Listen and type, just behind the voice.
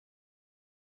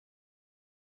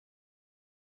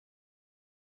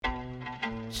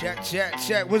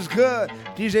Check. What's good?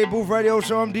 DJ Booth Radio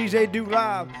Show. I'm DJ Duke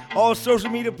Live. All social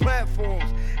media platforms.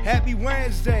 Happy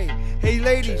Wednesday. Hey,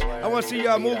 ladies, I want to see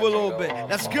y'all move a little bit.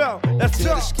 Let's go. Let's go.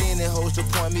 Tell the skinny hoes to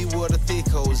point me where the thick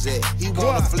hoes at. He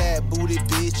want a flat booty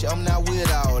bitch. I'm not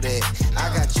with all that.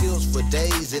 I got chills for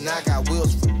days and I got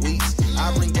wheels for weeks.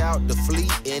 I bring out the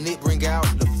fleet and it bring out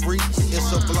the freaks.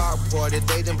 It's a block party.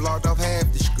 They done blocked off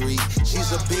half the street.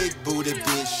 She's a big booty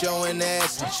bitch showing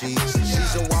ass and cheeks.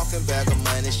 She's a walking bag of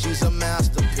money. She's a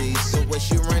masterpiece. The way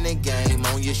she running game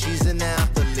on you, she's an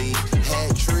athlete.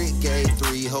 Hat trick, gave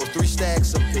 3 hoes, 3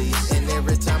 stacks apiece. And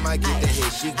every time I get the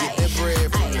hit, she get that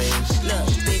bread from me. Look,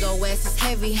 big ol' ass is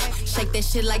heavy. Shake that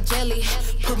shit like jelly.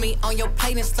 Put me on your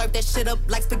plate and slurp that shit up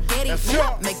like spaghetti.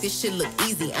 Make this shit look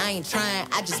easy. I ain't trying,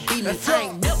 I just be me. I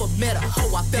ain't never met a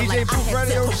hoe I felt like I had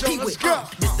to compete with.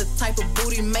 This the type of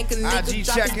booty make a nigga drop his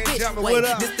bitch. Wait,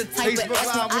 this the type of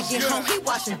ass when I get home, he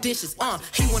washing dishes.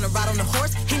 He wanna ride on the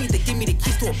horse, he need to give me the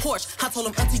keys to a Porsche. I told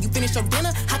him until you finish your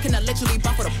dinner, how can I let you leave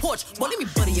off for the porch? Boy, let me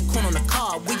butter your corn on the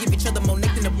car. We give each other more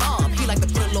neck than the bomb. He like to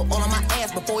put a little oil on my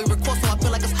ass before we record, so I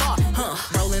feel like a star.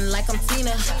 Rolling like I'm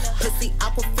Tina, pussy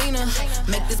Aquafina.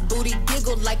 Make this booty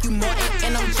giggle like you more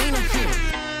and I'm Gina.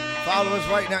 Follow us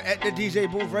right now at the DJ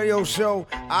Booth Radio Show,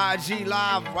 IG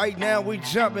Live. Right now we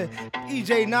jumping.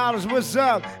 EJ Knowledge, what's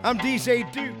up? I'm DJ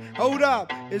Duke. Hold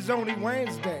up, it's only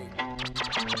Wednesday.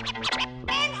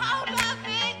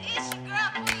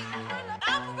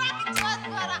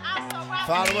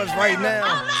 Follow us right now.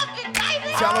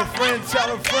 Tell a friend.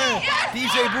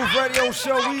 DJ Booth Radio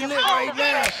Show, we lit right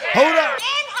now. Hold up.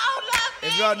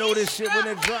 If y'all know this shit when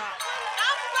it drop.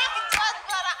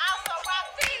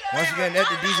 Once again, at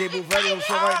the DJ Booth Radio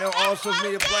Show right now, all social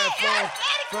media platforms.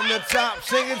 From the top,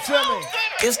 sing it to me.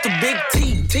 It's the big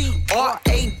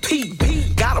T-R-A-P.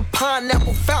 Got a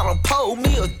pineapple fountain, pour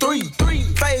me a 3.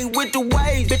 Fade with the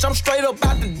waves, bitch, I'm straight up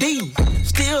out the D.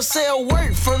 Still sell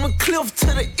work from the cliff to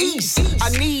the east.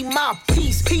 I need my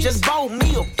piece, just bought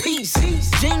me a piece.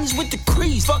 Jeans with the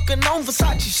crease, fucking on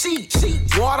Versace sheets.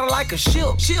 Water like a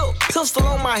ship, pistol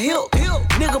on my hip.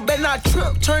 Nigga better not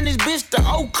trip, turn this bitch to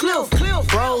Oak Cliff.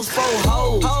 Bros, 4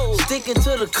 hoes, sticking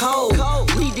to the code.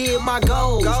 We did my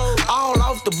goals, all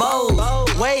off the bows.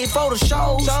 Wait for the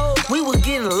shows, we were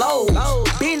getting low.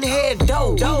 Bend the head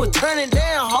dope, we were turning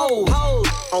down hoes.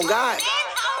 Oh God.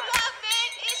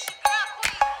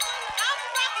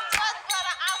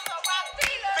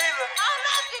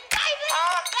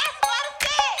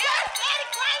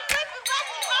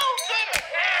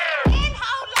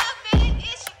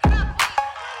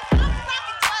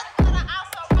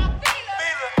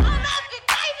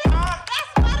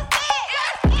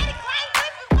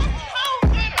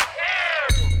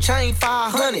 Chain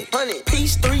 500,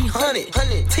 piece 300,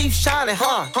 teeth shining,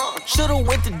 Shoulda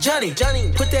went to Johnny,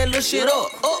 put that little shit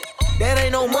up. That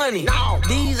ain't no money.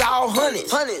 These all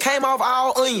hundreds. Came off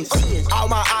all onions. All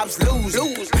my ops lose.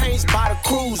 Paints by the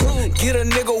cruise. Get a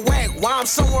nigga whack while I'm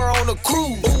somewhere on the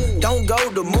cruise. Don't go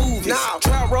to movies.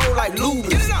 Trap roll like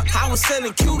Ludas. I was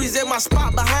selling cuties at my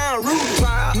spot behind Rudy.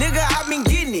 Nigga, I been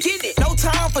getting it. No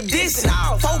time for dissing.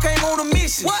 Folk ain't on a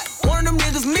mission. One of them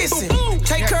niggas missing.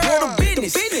 Take care of the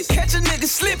business. Catch a nigga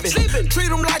slipping.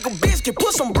 Treat him like a biscuit.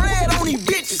 Put some bread on these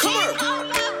bitches. Come here.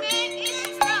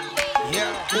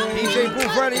 DJ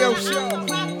Booth Radio Show.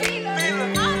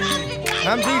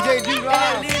 I'm DJ Duke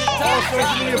Live. All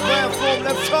social media platform.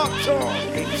 Let's talk to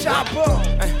him. Chop up.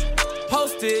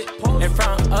 Posted in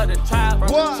front of the tribe.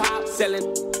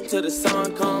 Selling till the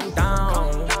sun come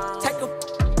down. Take a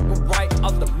right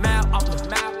off the map.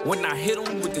 When I hit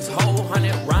him with this whole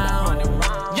 100 round.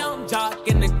 Young jock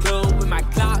in the club with my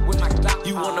Glock.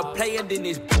 You wanna play and then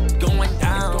it's going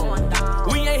down.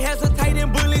 We ain't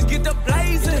hesitating, bullies get the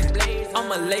blazing.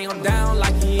 I'ma lay him down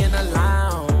like he in a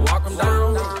lounge. Walk him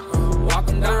down. Walk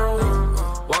him down.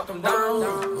 Walk him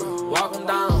down. Walk him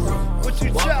down. What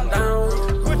you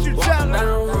tellin'? What you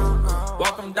tellin'?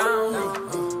 Walk him down.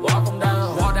 Walk him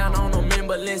down. Walk down on them in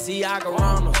Balenciaga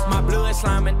Ronalds. My blood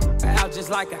sliming out just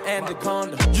like an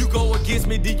anaconda. You go against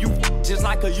me, then you just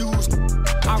like a used.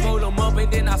 I roll them up and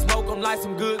then I smoke them like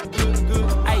some good.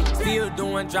 Ay, still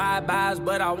doing drive-bys,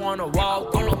 but I wanna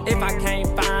walk them. If I can't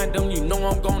find them, you know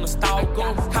I'm gonna stalk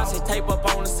them. Cause they tape up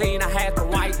on the scene, I had the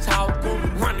right talk.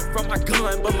 Running from my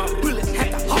gun, but my bullets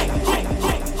had to hold.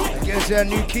 Guess that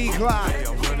new key clock.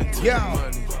 Yo.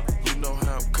 You know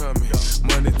how I'm coming.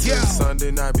 Monday till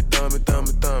Sunday night, be thumbing.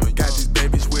 Got this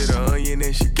babies with an onion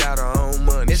and she got her own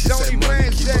money. It's only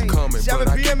Wednesday, 7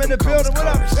 p.m. in the building. What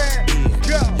up, Sam?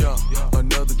 Yo,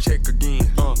 another check again.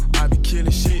 I be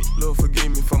killing shit, Lord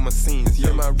forgive me for my sins.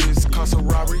 Yeah, my wrist cost a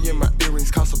robbery and my earrings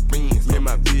cost a beans. Yeah,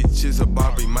 my bitch is a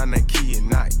Barbie, my Nike and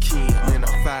not Ken. And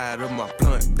I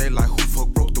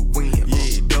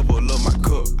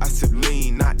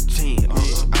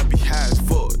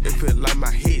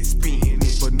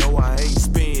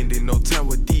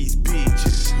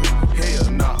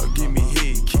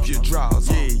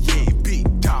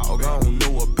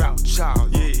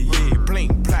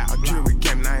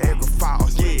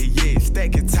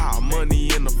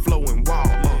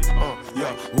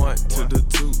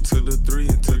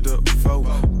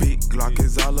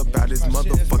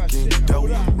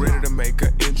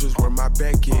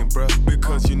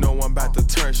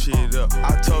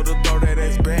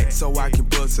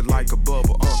pussy like a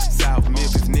bubble. South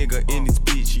Memphis nigga in this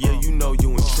bitch, yeah, you know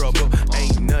you in trouble.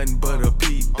 Ain't nothing but a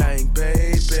P thing,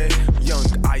 baby. Young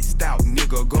iced out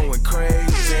nigga going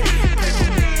crazy.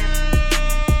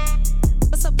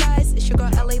 What's up, guys? It's your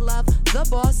girl LA Love, the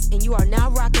boss, and you are now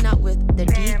rocking out with the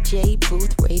DJ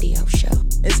Booth Radio Show.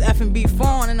 It's F&B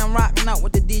Fawn, and I'm rocking out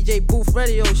with the DJ Booth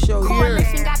Radio Show.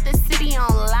 Coalition got the city on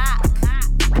lock.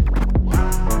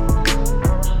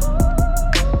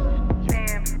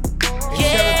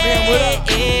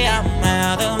 Yeah, I'm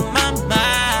out of my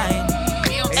mind.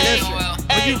 Hey, listen,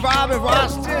 when you vibing,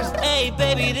 watch this. Hey,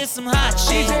 baby, this some hot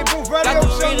shit. DJ Booth Radio Got the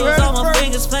Show, Doritos on my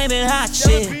fingers, flaming hot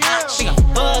shit. She got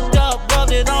fucked up,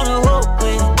 rubbed it on her hook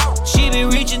with. She be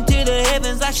reaching to the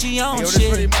heavens like she on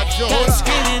shit. Got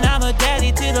screaming, I'm a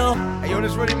daddy to the. Hey, yo,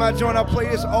 this really my joint. I play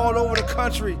this all over the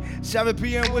country. 7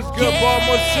 p.m. What's good,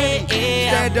 Baltimore City?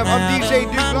 Stand up. I'm DJ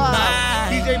Duke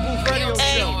Live. DJ Booth Radio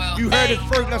Show. You heard it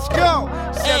first. Let's go.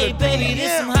 7 Hey, baby,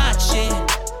 this some hot shit.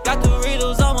 Got the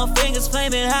Doritos on my fingers,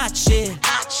 flaming hot shit.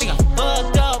 She got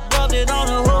fucked up, rubbed it on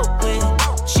her hook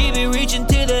with. She be reaching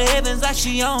to the heavens like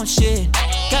she on shit.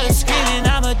 Got her screaming,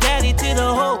 I'm a daddy to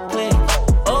the whole clique.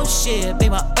 Oh shit, made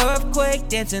my earthquake,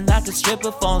 dancing like a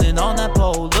stripper, falling on that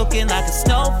pole, looking like a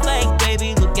snowflake.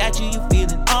 Baby, look at you, you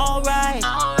feeling alright.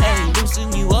 Hey,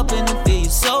 loosen you up and it feel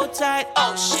so tight.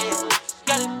 Oh shit.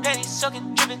 Got it penny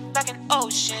soaking, dripping like an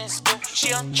ocean.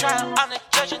 She on trial, I'm the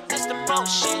judge of this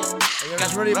emotion. Hey,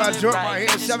 that's really my joint right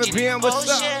here. 7 p.m. What's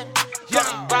up?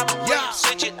 Yeah.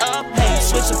 Switch it up. Hey,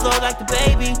 switch the flow like the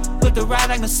baby. Put the ride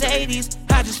like Mercedes.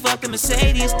 I just fucked a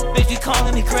Mercedes. Bitch, you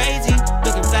calling me crazy.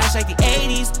 Looking flash like the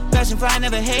 80s. Fashion fly,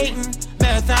 never hating.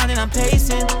 Marathon and I'm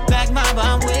pacing. Back my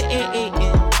I'm waiting.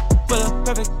 For the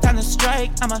perfect time to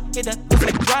strike, I'ma hit that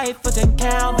pussy right for the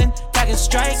Calvin. Tiger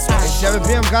strike. 7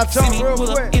 p.m. got something real pull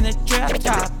quick. Up in the drop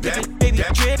top, baby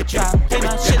drip drop. Play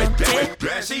my shit on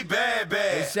tape. She bad.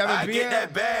 It's 7 I p.m. get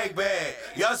that bag.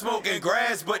 Y'all smoking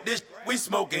grass, but this we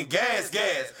smoking gas.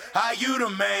 How you the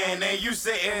man and you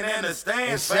sitting in the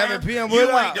stands, It's 7 p.m. You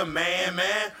What ain't up? the man.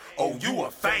 Oh, you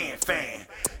a fan.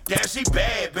 Damn, she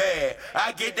bad.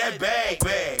 I get that bag.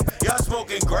 Y'all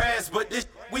smoking grass, but this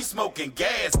we smoking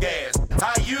gas.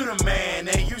 How you the man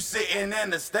and you sitting in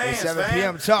the stands, It's 7 fam?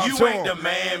 p.m. Talk You to ain't him. the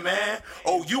man.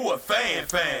 Oh, you a fan.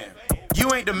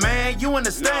 You ain't the man, you in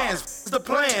the stands. What's the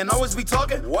plan? Always be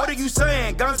talking. What are you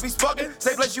saying? Guns be spucking.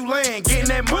 Same place you laying, getting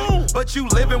that money. But you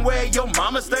living where your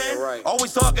mama stand. right.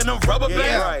 Always talking them rubber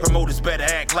bands. right. Promoters better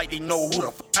act like they know who the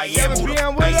f I am. 7 Who the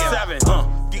p.m. f I what am. up?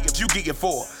 7, Get you geeking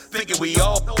for. Thinking we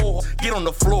all get on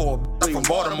the floor. I'm from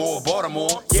Baltimore.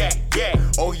 Yeah.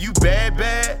 Oh, you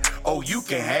bad. Oh, you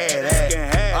can have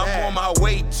that. I'm on my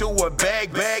way to a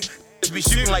bag. Be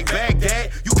shooting like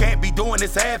Baghdad. You can't be doing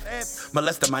this half.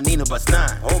 Molested my Nina bust 9.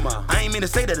 Oh my. I ain't mean to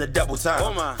say that a double time.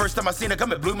 Oh my. First time I seen her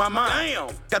come, it blew my mind. Damn.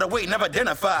 Gotta wait, never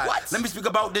identified. What? Let me speak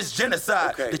about this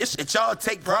genocide. Okay. This shit y'all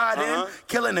take pride in.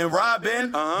 Killing and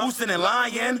robbing, boosting and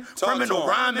lying, criminal to 'em.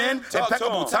 rhyming, Talk to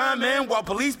impeccable 'em. timing while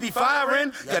police be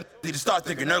firing. Y'all need to start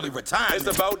thinking early retirement.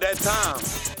 It's about that time.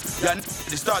 Y'all need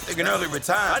to start thinking early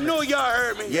retirement. I know y'all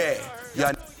heard me. Yeah, y'all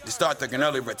need to start thinking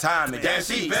early retirement. Damn,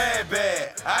 she bad.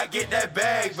 I get that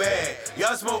bag.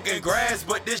 Y'all smoking grass,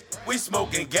 but this we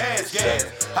smoking gas.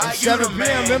 How you 7 the p.m.,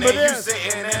 man remember and you this?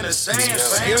 sitting in the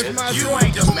stands, Here's fam? my You joint.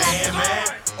 ain't the man.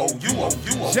 Oh,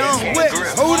 you. John Wick,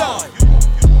 hold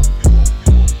on.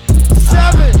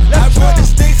 7, let's Brought the go.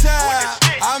 sticks out.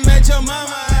 I met your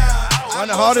mama. One of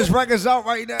the hardest records out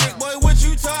right now. Boy, what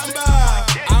you talking about?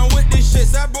 I'm with this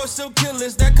shit. I brought some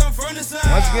killers that come from the side.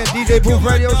 Once again, DJ Booth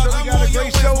Radio Show. We got a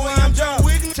great show I'm lined John up.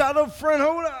 Wick. Tell a friend,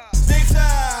 hold up. Sticks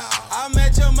out. I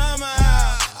met your mama.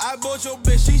 I bought your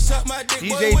bitch. She sucked my dick. DJ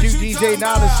Boy, what Duke, you DJ talking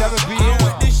Knowledge, about? 7 p.m. I'm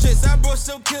with this shit. I brought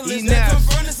some killers E that come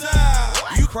Naps. from the side.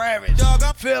 You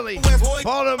Kravitz, Philly,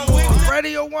 Baltimore,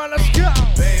 Radio 1, let's go.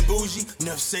 Bad bougie,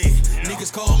 enough said.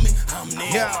 Niggas call me, I'm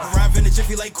there. Yeah. Arrive in the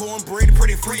jiffy like cornbread,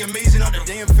 pretty free, amazing out the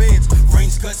damn feds. Rain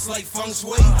cuts like feng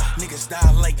shui. Niggas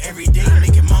die like every day,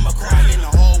 making mama cry in the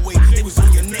hallway. They was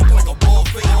on your neck like a ball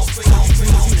face.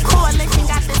 Coalition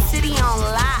got the city on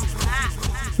lock.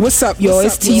 What's up, y'all?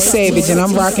 It's T Savage, and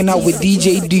I'm rocking out with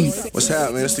DJ Duke. What's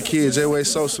happening, man? It's the kid, J-Way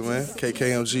Sosa, man.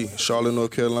 KKMG, Charlotte,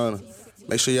 North Carolina.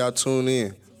 Make sure y'all tune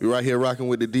in. We right here rocking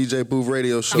with the DJ Booth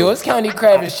Radio Show. Yo, it's County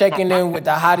Kravitz checking in with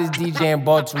the hottest DJ in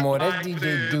Baltimore. That's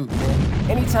DJ Duke, man.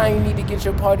 Anytime you need to get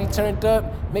your party turned up,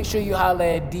 make sure you holler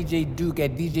at DJ Duke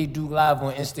at DJ Duke Live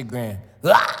on Instagram.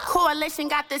 Coalition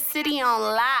got the city on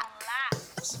lock.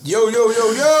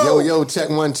 Yo, check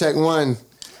one.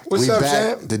 What's we up,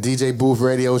 back, champ? the DJ Booth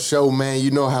Radio Show, man. You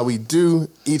know how we do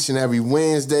each and every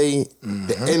Wednesday.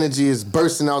 The energy is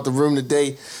bursting out the room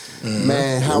today.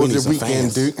 Man, how was the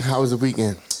weekend, Duke? How was the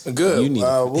weekend? Good.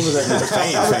 What was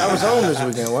that? I was home this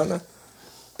weekend, wasn't I?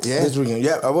 Yeah. This weekend.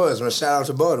 Yeah, I was. Man, shout out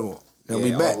to Baltimore. And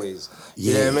we back. Always.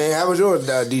 Yeah, man. How was yours,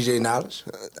 DJ Knowledge?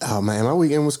 Oh, man, my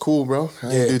weekend was cool, bro. I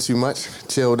didn't do too much.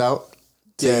 Chilled out.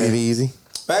 Taking it easy.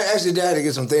 I actually had to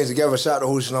get some things together. Shout out to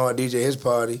Hoosh Long, DJ, his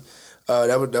party.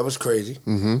 That was crazy.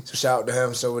 Mm-hmm. So shout out to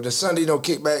him. So with the Sunday,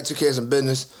 kickback, took care of some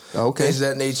business. Okay. Things of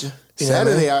that nature.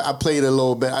 Saturday, I played a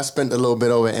little bit. I spent a little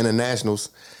bit over at Internationals.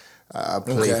 I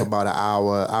played for about an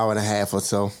hour and a half or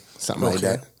so. Something like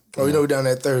that. Oh, we're down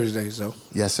there Thursday, so.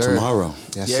 Yes, sir. Tomorrow.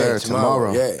 Yes, sir.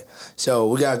 Tomorrow. Yeah. So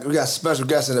we got special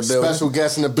guests in the building. Special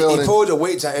guests in the building. He pulled the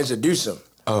wait to introduce him.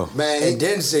 Oh. Man, and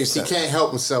didn't say something. He can't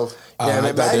help himself. Yeah,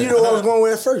 man. But how you know I was going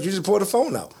with at first? You just pulled the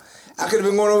phone out. I could have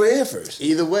been going over here first.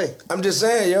 Either way. I'm just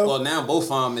saying, yo. Well, now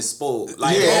both of them is spoiled.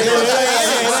 Like, y'all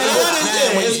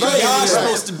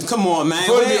supposed to come on, man.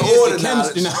 Put me in order now.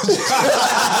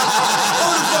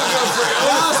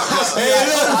 Hey,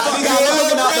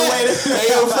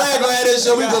 yo, Flag gonna have this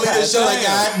show. We gonna leave this show like,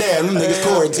 God damn, them niggas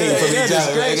quarantined from each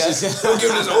other. Don't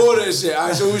give us order and shit. All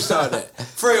right, so we start that.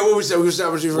 Fred, what we say? We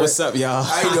start with you, Fred. What's up, y'all?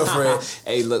 How you doing, Fred?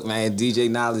 Hey, look, man, DJ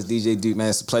Knowledge, DJ Duke, man,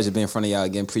 it's a pleasure being in front of y'all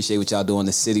again. Appreciate what y'all doing in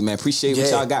the city, man. Appreciate what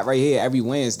y'all got right here every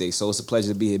Wednesday. So it's a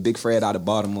pleasure to be here. Big Fred out of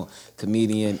Baltimore,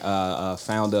 comedian,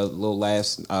 founder of Little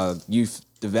Laughs Youth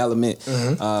Development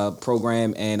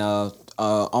Program, and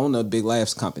owner of Big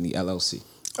Laughs Company, LLC.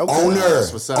 Okay.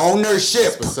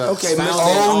 Ownership. Okay,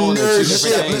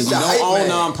 ownership. You don't own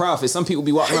nonprofit. Some people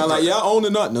be walking around like, yeah, I own a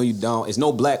nut. No, you don't. It's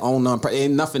no black owned nonprofit.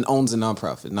 Ain't nothing owns a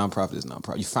nonprofit. Nonprofit is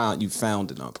nonprofit. You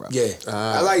found a nonprofit. Yeah,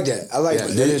 I like that.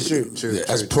 That is true.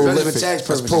 That's prolific.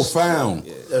 That's profound.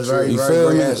 Yeah. That's very, you very,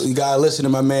 feel very me? You gotta listen to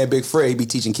my man Big Fred. He be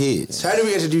teaching kids. How do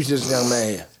we introduce this young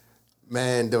man here?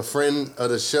 Man, the friend of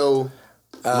the show,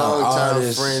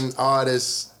 long-time friend,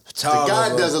 artist. The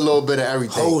guy does a little bit of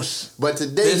everything. Host. But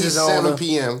today he's 7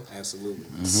 p.m. Absolutely.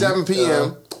 7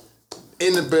 p.m.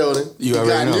 In the building. You he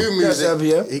got know. new music.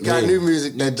 He got new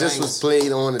music that just was played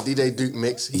on the DJ Duke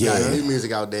mix. He got new music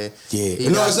out there.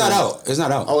 Yeah. No, it's not out. It's not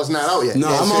out. Oh, it's not out yet. No,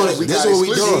 I'm on it. This is what we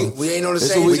doing. We ain't on the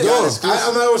This same. what we doing.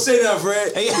 I'm not gonna say that,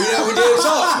 Fred. We did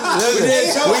talk. We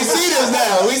see this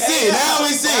now. We see it. Now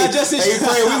we see it. Hey,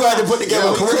 Fred, we got to put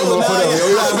together a curriculum for them.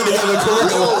 We got to put together a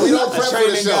curriculum. We don't prep for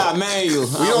the show.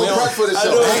 We don't prep for the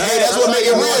show. Hey, that's what make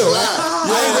it real. I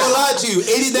ain't gonna lie to you.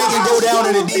 Anything can go down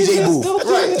in the DJ booth.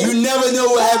 Right. You never know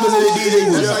what happens in the DJ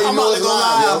booth. I'm about to go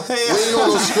live, yo. We ain't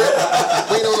on no script.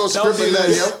 We ain't on no script or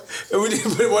nothing, yo. We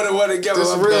didn't put one together.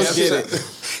 This real shit.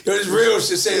 Yo, this real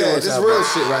shit. Say that. This real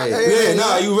shit right here. Yeah,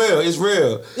 nah, you real. It's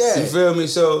real. Yeah. You feel me?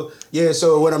 So,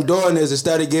 so what I'm doing is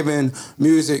instead of giving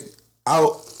music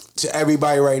out to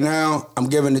everybody right now, I'm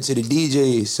giving it to the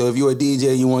DJs. So if you're a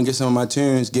DJ, you want to get some of my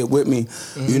tunes, get with me.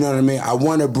 You know what I mean? I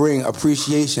want to bring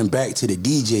appreciation back to the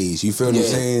DJs. You feel what I'm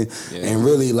saying? Yeah. And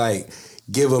really like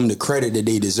give them the credit that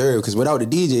they deserve. Because without the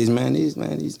DJs, man,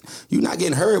 you're not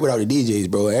getting heard without the DJs,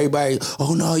 bro. Everybody,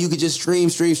 oh no, you could just stream.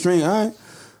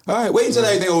 All right, wait until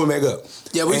everything open back up.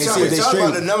 Yeah, we talk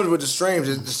about the numbers with the streams.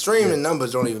 The streaming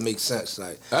numbers don't even make sense.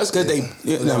 Like that's because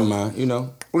never mind. You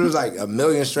know, it was like 1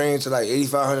 million streams to like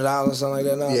 $8,500, something like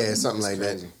that. Now. Yeah, something like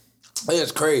that.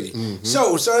 It's crazy.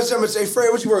 So let's say,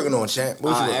 Fred, what you working on, champ?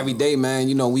 Every day, man.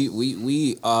 You know,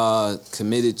 we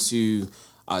committed to.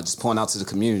 Just pouring out to the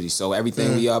community. So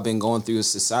everything we all been going through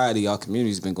as society, our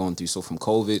community's been going through. So from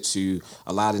COVID to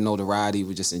a lot of notoriety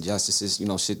with just injustices,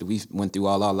 shit that we went through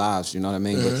all our lives, you know what I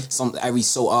mean? But every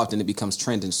so often it becomes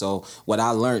trending. So what I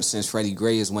learned since Freddie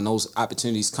Gray is when those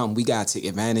opportunities come, we gotta take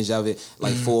advantage of it.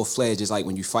 Like full-fledged, it's like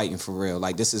when you fighting for real.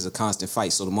 Like this is a constant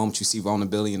fight. So the moment you see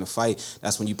vulnerability in a fight,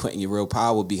 that's when you putting your real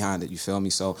power behind it, you feel me?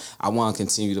 So I want to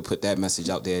continue to put that message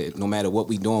out there. No matter what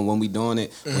we doing, when we doing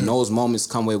it, when those moments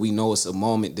come where we know it's a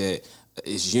moment that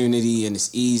it's unity and it's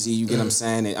easy, you get what I'm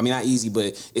saying? I mean, not easy, but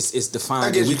it's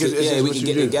defined. We can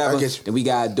get together, and we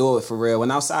gotta do it for real.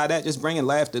 And outside that, just bringing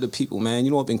laughter to people, man.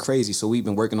 You know what's been crazy? So we've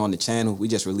been working on the channel. We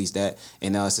just released that,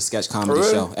 and it's a sketch comedy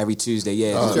show every Tuesday.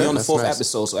 Yeah, we're on the 4th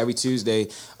episode, so every Tuesday,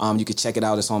 you can check it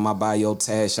out. It's on my bio,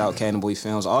 Taz, Shout, Cannonboy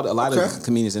Films, a lot of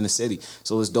comedians in the city.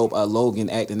 So it's dope. Logan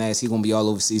acting as he gonna be all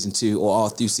over season 2 or all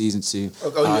through season 2. He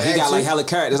got like hella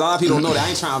characters. A lot of people don't know that. I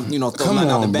ain't trying to throw nothing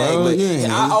out the bag, but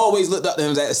I always looked up to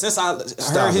him. Since I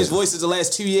heard his voices the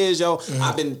last 2 years, yo,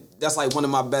 that's like one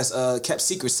of my best kept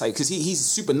secrets type, because he's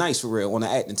super nice for real on the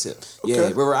acting tip. Yeah,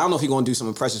 River, I don't know if he's gonna do some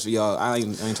impressions for y'all. I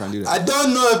ain't trying to do that. I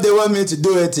don't know if they want me to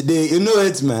do it today. You know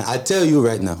it, man. I tell you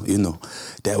right now,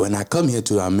 that when I come here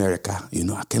to America,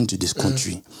 I came to this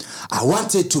country, I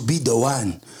wanted to be the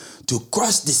one to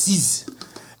cross the seas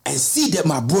and see that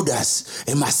my brothers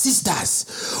and my sisters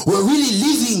were really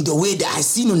living the way that I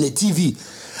seen on the TV.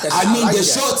 The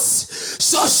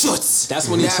shorts. That's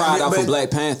when he tried out for Black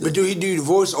Panther. But do he do the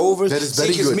voiceovers? That is very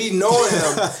good. Because me knowing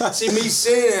him, me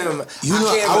seeing him,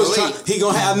 I was trying. He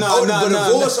gonna have the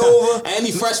voiceover, and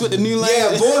he fresh with the new line.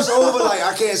 Yeah, voiceover. Like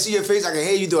I can't see your face, I can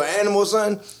hear you do an animal,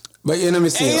 son. But you let me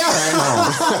see. Yeah.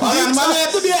 I'm gonna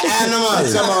have to be an animal. I'm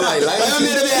gonna be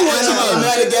an animal.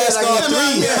 Madagascar 3.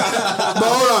 But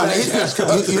hold on.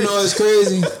 You know it's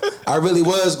crazy. I really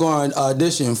was going to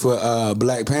audition for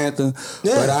Black Panther,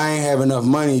 but I ain't have enough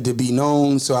money to be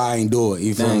known, so I ain't do it.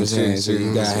 You feel what I'm saying? So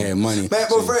you gotta have money. Man,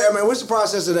 but Fred, what's the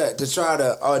process of that to try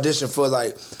to audition for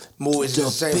like movies? The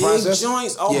same big process?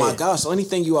 joints. Oh my gosh! So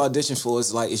anything you audition for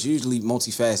is like it's usually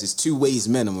multifaceted. It's 2 ways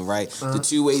minimum, right? The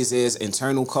 2 ways is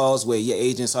internal calls where your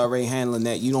agent's already handling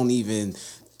that. You don't even.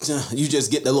 You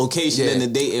just get the location and the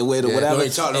date and where whatever.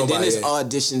 And then there's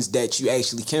auditions that you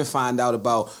actually can find out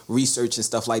about research and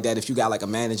stuff like that. If you got like a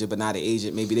manager but not an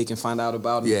agent, maybe they can find out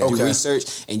about it, do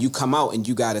research, and you come out and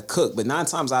you got to cook. But 9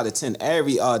 times out of 10,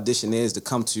 every audition is to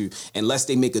come to, unless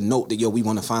they make a note that, we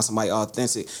want to find somebody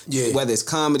authentic. Yeah. Whether it's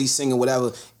comedy, singing,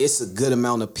 whatever, it's a good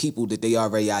amount of people that they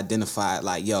already identified.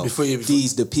 Like,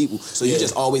 these the people. So you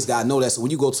just always got to know that. So when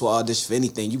you go to an audition for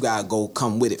anything, you got to go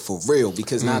come with it for real.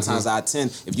 Because 9 times out of 10,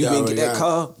 if you didn't get that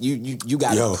call, you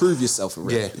got to prove yourself for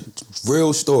real. Yeah.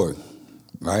 Real story,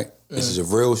 right? This is a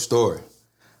real story.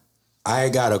 I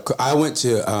went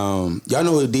to, y'all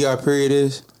know what DR Period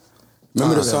is?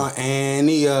 Remember the song,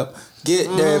 Annie Up, Get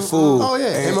That Food? Oh, yeah,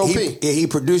 and MOP. He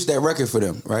produced that record for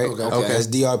them, right? Okay. That's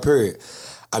DR Period.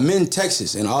 I'm in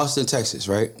Texas, in Austin, Texas,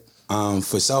 right?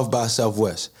 For South by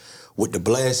Southwest with the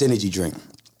Blast Energy drink.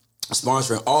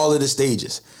 Sponsoring all of the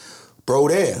stages. Bro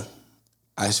there.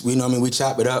 We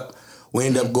chop it up. We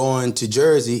end up going to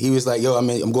Jersey. He was like,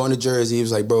 I'm going to Jersey. He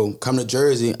was like, bro, come to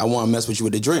Jersey. I want to mess with you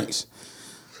with the drinks.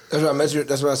 That's what I met you.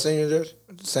 That's what I seen you in Jersey?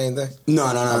 Same thing?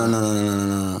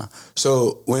 No.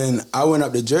 So when I went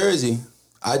up to Jersey,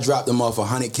 I dropped them off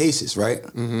 100 cases, right?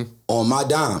 Mm-hmm. On my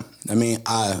dime.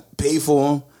 I paid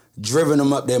for them, driven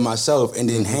them up there myself, and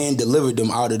then hand delivered them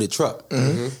out of the truck.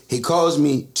 Mm-hmm. He calls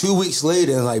me 2 weeks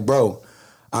later and like, bro,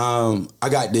 I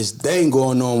got this thing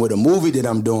going on with a movie that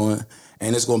I'm doing,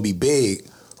 and it's gonna be big.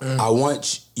 I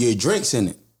want your drinks in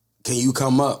it. Can you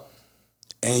come up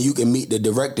and you can meet the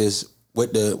directors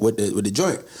with the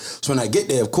joint? So when I get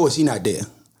there, of course he's not there.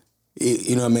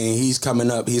 You know what I mean? He's coming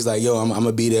up. He's like, I'm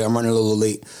gonna be there. I'm running a little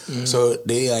late. So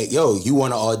they like, you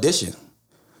want to audition?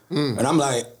 And I'm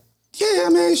like, yeah,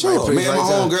 man, sure. Me and my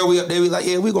homegirl, we up there. We like,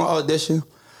 yeah, we gonna audition.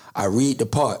 I read the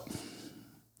part.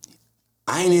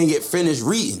 I ain't even get finished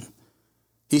reading.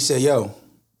 He said,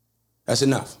 that's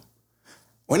enough.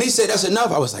 When he said that's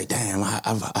enough, I was like, damn,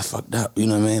 I fucked up. You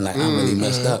know what I mean? Like, I really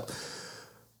messed up.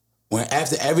 When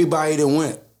after everybody that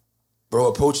went, bro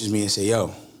approaches me and say,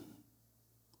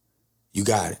 you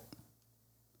got it.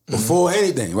 Before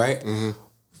anything, right? Mm-hmm.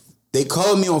 They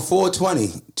called me on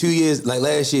 420 2 years, like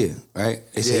last year, right?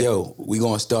 They said, we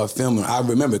gonna start filming. I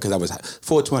remember because I was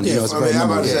 420.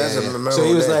 So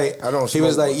he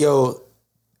was like,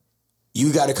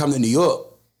 you got to come to New York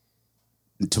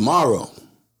tomorrow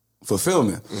for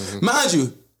filming. Mm-hmm. Mind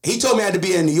you, he told me I had to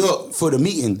be in New York for the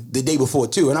meeting the day before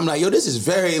too. And I'm like, this is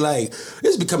this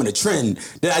is becoming a trend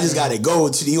that I just got to go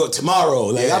to New York tomorrow.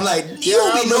 Like, I'm like, you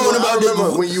don't be knowing about this. I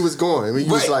remember when you was going. You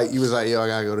was like, I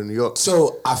got to go to New York.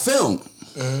 So I filmed.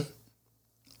 Mm-hmm.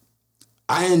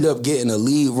 I end up getting a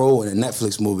lead role in a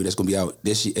Netflix movie that's gonna be out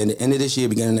this year, and the end of this year,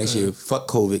 beginning of next year. Fuck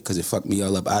COVID, because it fucked me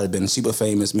all up. I'd have been super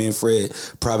famous. Me and Fred,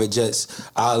 private jets,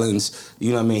 islands. You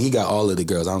know what I mean? He got all of the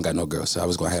girls. I don't got no girls, so I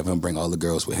was gonna have him bring all the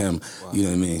girls with him. Wow. You know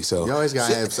what I mean? So you always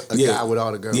gotta have a guy with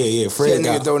all the girls. Yeah. Fred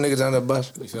got throw niggas under the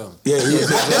bus. Yeah. Not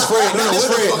this Fred. Not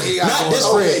this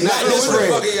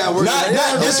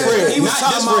Fred. He was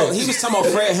talking about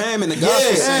Fred Hammond, the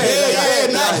gospel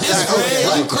singer. Not this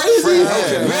Fred. You crazy,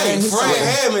 man? Fred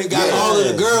Hammond got all of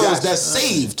the girls that's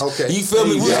saved. Okay. You feel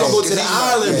me? We gonna go to the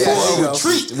island for a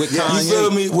retreat with Kanye. You feel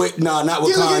me? Not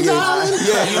with Kanye.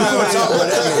 Yeah, you know what I'm talking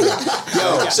about.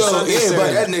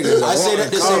 That nigga. I say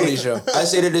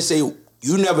that to say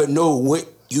you never know what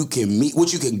you can meet,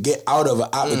 what you can get out of an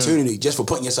opportunity just for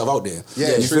putting yourself out there.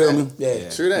 Yeah, you feel me? Yeah,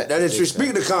 true that. That is true.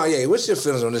 Speaking of Kanye, what's your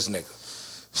feelings on this nigga?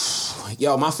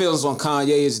 My feelings on Kanye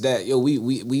is that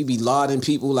we be lauding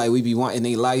people, like we be wanting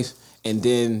their life, and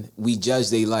then we judge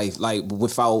their life like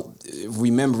without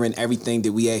remembering everything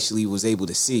that we actually was able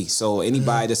to see. So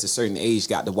anybody that's a certain age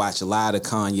got to watch a lot of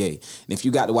Kanye. And if you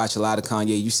got to watch a lot of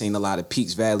Kanye, you seen a lot of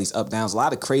peaks, valleys, up, downs, a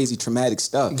lot of crazy traumatic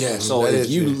stuff. Yeah, so if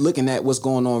you looking at what's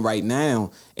going on right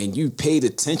now and you paid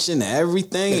attention to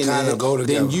everything, They and kinda go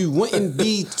together. then you wouldn't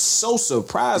be so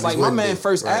surprised. Like my wouldn't man be,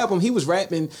 first right. album, he was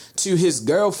rapping to his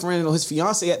girlfriend or his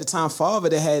fiance at the time, father,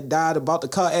 that had died about the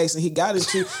car accident he got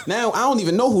into. Now I don't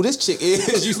even know who this chick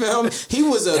is. You feel me? He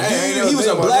was a dude. He was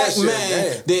a black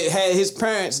man that had his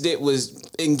parents that was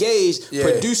engaged,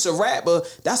 producer, rapper.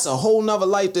 That's a whole nother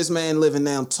life this man living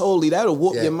now. Totally, that'll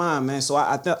whoop your mind, man. So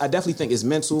I definitely think it's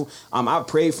mental. I've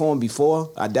prayed for him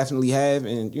before. I definitely have,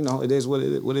 and you know, it is what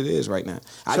it is right now.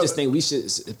 I just think we should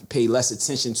pay less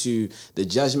attention to the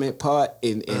judgment part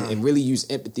and really use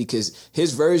empathy, because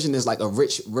his version is like a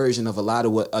rich version of a lot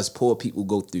of what us poor people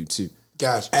go through too.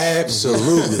 Gotcha.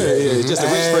 Absolutely. Yeah, just a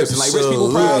rich person. Like rich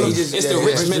people problem. It's the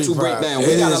rich mental breakdown.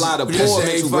 We got a lot of poor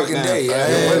mental breakdown.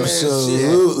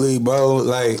 Absolutely, bro.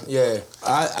 Like,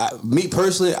 I me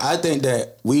personally, I think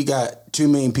that we got too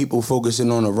many people focusing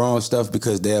on the wrong stuff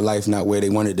because their life not where they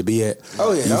wanted to be at.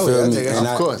 Oh yeah, you feel me?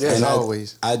 Of course, and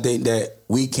always. I think that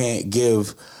we can't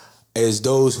give, as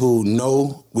those who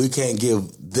know, we can't give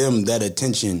them that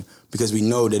attention, because we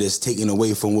know that it's taken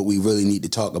away from what we really need to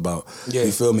talk about. Yeah.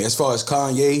 You feel me? As far as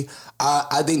Kanye,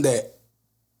 I think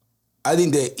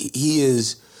that he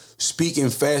is speaking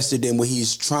faster than what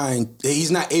he's trying. He's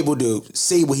not able to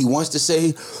say what he wants to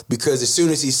say, because as soon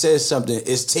as he says something,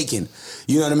 it's taken.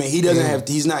 You know what I mean? He doesn't have.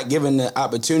 He's not given the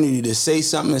opportunity to say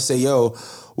something and say, "Yo,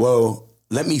 well,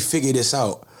 let me figure this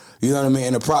out." You know what I mean?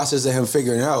 In the process of him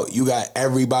figuring it out, you got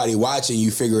everybody watching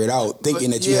you figure it out, thinking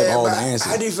that you have all the answers.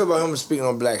 How do you feel about him speaking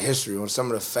on Black history, on some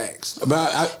of the facts?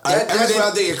 But that's what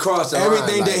I think it crossed the line.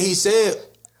 Everything that he said,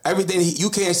 you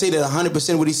can't say that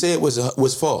 100% what he said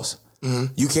was false.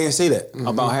 Mm-hmm. You can't say that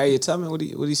about Harriet Tubman. What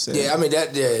he said? Yeah, I mean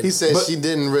that. Yeah. He said she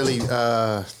didn't really.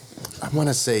 I want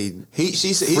to say he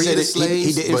said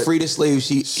he didn't free the slaves.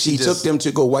 She took them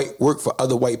to go work for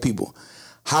other white people.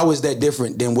 How is that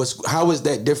different than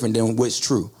what's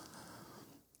true?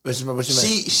 What you mean?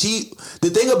 She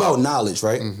the thing about knowledge,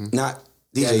 right? Mm-hmm. Not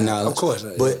DJ knowledge, of course.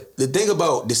 But the thing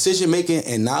about decision making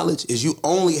and knowledge is you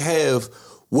only have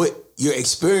what your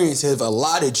experience have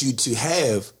allotted you to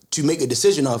have to make a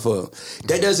decision off of.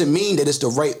 That doesn't mean that it's the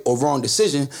right or wrong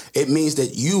decision. It means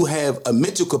that you have a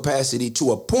mental capacity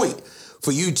to a point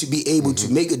for you to be able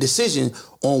to make a decision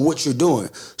on what you're doing.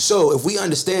 So if we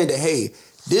understand that, hey,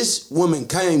 this woman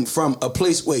came from a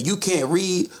place where you can't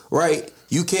read, right?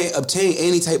 You can't obtain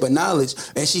any type of knowledge,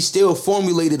 and she still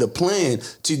formulated a plan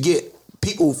to get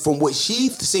people from what she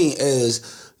seen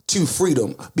as to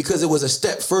freedom, because it was a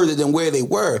step further than where they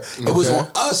were. Okay. It was on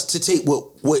us to take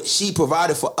what she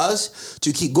provided for us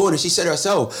to keep going. And she said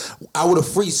herself, I would have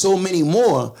freed so many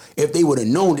more if they would have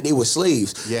known that they were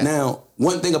slaves. Yeah. Now,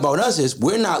 one thing about us is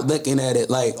we're not looking at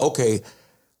it like, okay,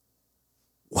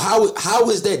 how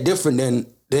is that different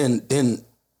than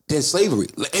slavery?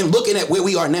 And looking at where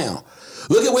we are now.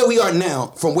 Look at where we are now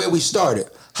from where we started.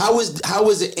 How is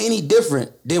it any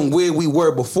different than where we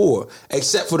were before,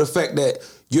 except for the fact that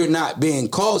you're not being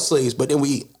called slaves, but then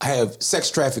we have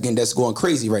sex trafficking that's going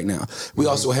crazy right now. We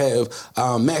also have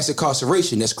mass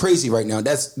incarceration that's crazy right now.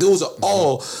 Those are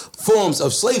all forms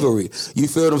of slavery. You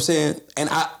feel what I'm saying? And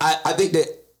I think that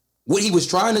what he was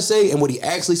trying to say and what he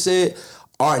actually said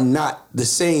are not the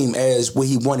same as what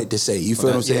he wanted to say. You feel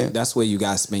what I'm saying? That's where you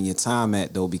guys spend your time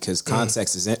at, though, because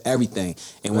context is everything.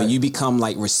 And when you become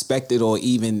like respected or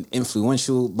even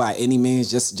influential by any means,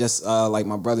 just like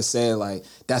my brother said, like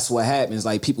that's what happens.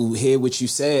 Like people hear what you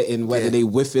said, and whether they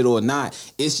with it or not,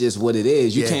 it's just what it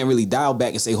is. You can't really dial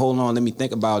back and say, hold on, let me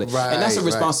think about it. Right, and that's a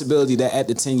responsibility that at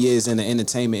the 10 years in the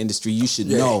entertainment industry, you should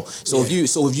know. So if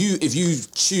you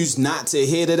choose not to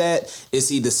adhere to that,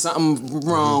 it's either something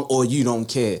wrong or you don't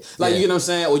care. Like, you know what I'm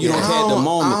saying? Or you don't care at the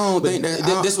moment. I don't think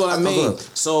that. This is what I mean.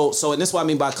 So and this is what I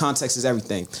mean by context is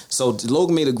everything. So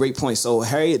Logan made a great point. So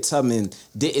Harriet Tubman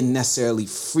didn't necessarily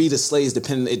free the slaves.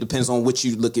 It depends on what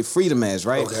you look at freedom as,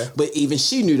 right? Okay. But even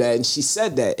she knew that, and she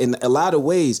said that in a lot of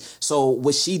ways. So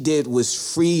what she did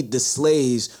was free the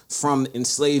slaves from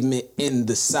enslavement in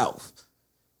the South.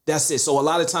 That's it. So a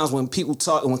lot of times when people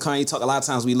talk, when Kanye talk, a lot of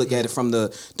times we look at it from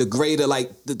the greater,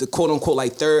 like the quote unquote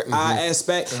like third eye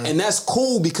aspect, and that's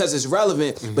cool because it's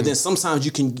relevant. But then sometimes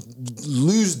you can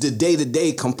lose the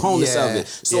day-to-day components of it.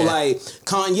 So like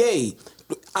Kanye,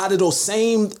 out of those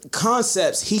same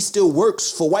concepts, he still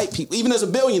works for white people, even as a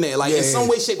billionaire. Like in some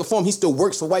way, shape, or form, he still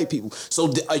works for white people.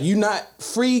 So are you not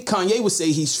free? Kanye would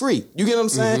say he's free. You get what I'm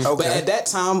saying? Okay. But at that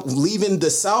time, leaving the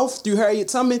South through Harriet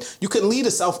Tubman, you couldn't leave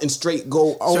the South and straight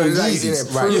go on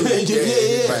Yeezys.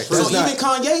 Right. So even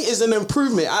Kanye is an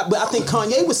improvement. But I think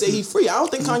Kanye would say he's free. I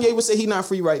don't think Kanye would say he's not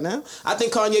free right now. I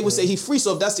think Kanye would say he's free.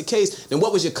 So if that's the case, then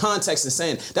what was your context in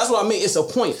saying? That's what I mean. It's a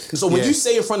point. So when you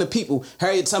say in front of people,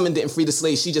 Harriet Tubman didn't free the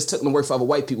slaves, she just took the work for other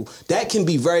white people. That can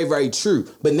be very, very true.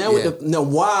 But now,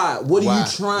 why? What are you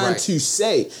trying to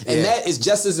say? And that is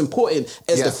just as important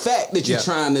as the fact that you're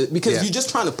trying to, because you're just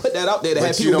trying to put that out there to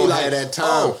have people be like, that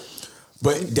time.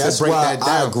 But that's why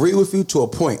I agree with you to a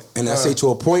point. And I say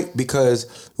to a point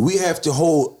because we have to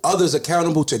hold others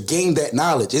accountable to gain that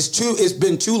knowledge. It's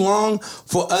been too long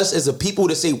for us as a people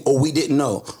to say, oh, we didn't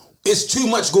know. It's too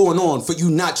much going on for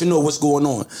you not to know what's going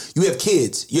on. You have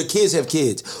kids. Your kids have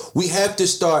kids. We have to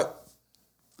start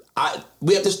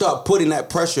putting that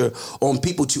pressure on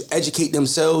people to educate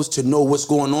themselves, to know what's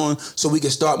going on, so we can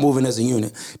start moving as a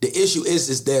unit. The issue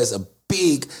is there's a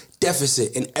big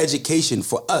deficit in education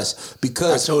for us,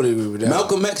 because I totally agree with that.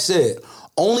 Malcolm X said,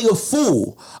 only a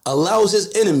fool allows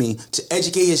his enemy to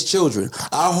educate his children.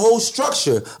 Our whole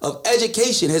structure of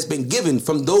education has been given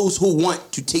from those who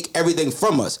want to take everything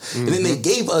from us. Mm-hmm. And then they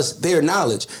gave us their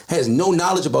knowledge, has no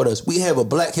knowledge about us. We have a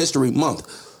Black History Month.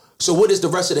 So what is the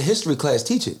rest of the history class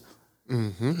teaching?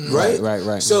 Mm-hmm.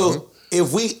 Right. So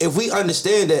if we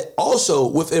understand that also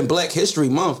within Black History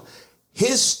Month,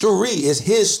 his story is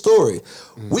his story.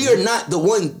 Mm-hmm. We are not the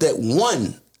one that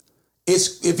won.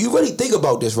 If you really think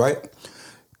about this, right?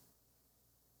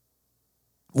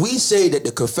 We say that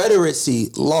the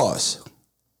Confederacy lost,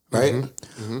 right?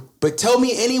 Mm-hmm. Mm-hmm. But tell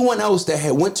me anyone else that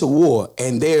had went to war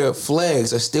and their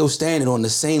flags are still standing on the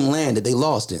same land that they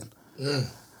lost in.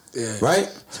 Yeah. Right?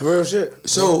 It's real shit.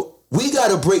 So we got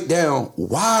to break down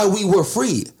why we were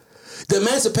freed. The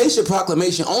Emancipation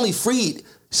Proclamation only freed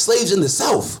slaves in the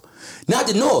South, not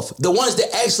the North, the ones that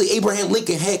actually Abraham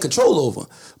Lincoln had control over.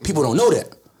 People don't know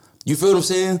that. You feel what I'm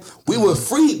saying? We were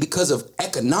freed because of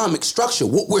economic structure.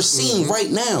 What we're seeing right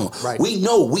now. Right. We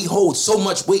know we hold so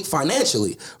much weight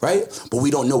financially, right? But we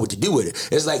don't know what to do with it.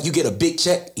 It's like you get a big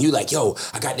check, and you like, yo,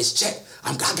 I got this check.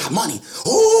 I got money.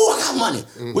 Oh, I got money.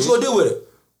 Mm-hmm. What you gonna do with it?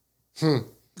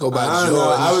 Go buy I don't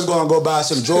know. I was gonna go buy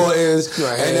some Jordans,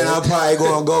 and then I'm probably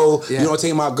gonna go,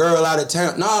 take my girl out of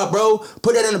town. Nah, bro,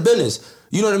 put that in the business.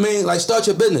 You know what I mean? Like, start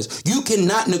your business. You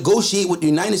cannot negotiate with the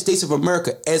United States of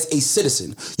America as a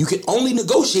citizen. You can only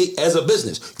negotiate as a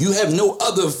business. You have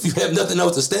nothing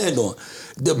else to stand on.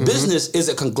 The business is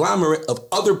a conglomerate of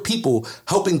other people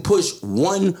helping push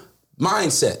one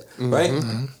mindset, right?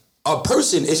 Mm-hmm. A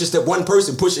person is just that one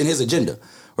person pushing his agenda,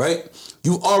 right?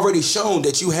 You've already shown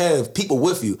that you have people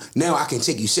with you. Now I can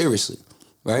take you seriously,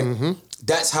 right? Mm-hmm.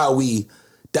 That's how we...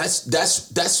 That's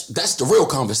the real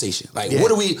conversation. Like,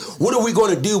 what are we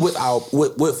going to do with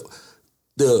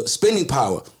the spending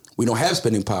power? We don't have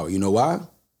spending power. You know why?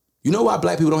 You know why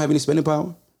Black people don't have any spending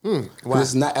power? Why? Because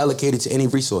it's not allocated to any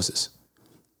resources.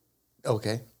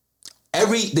 Okay.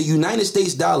 The United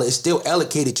States dollar is still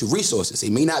allocated to resources.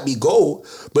 It may not be gold,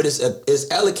 but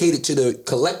it's allocated to the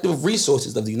collective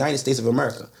resources of the United States of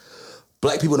America.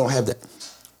 Black people don't have that.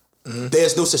 Mm-hmm.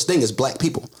 There's no such thing as Black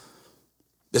people.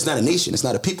 It's not a nation. It's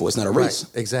not a people. It's not a race.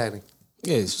 Right. Exactly.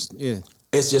 It's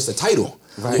just a title.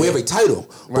 Right. We have a title,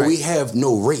 but we have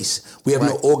no race. We have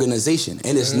no organization,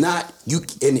 and it's not you.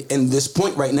 In this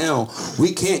point right now,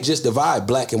 we can't just divide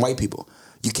Black and white people.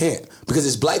 You can't, because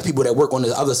it's Black people that work on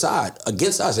the other side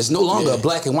against us. It's no longer a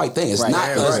black and white thing. It's not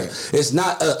us. Right. It's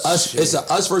not us. Shit. It's a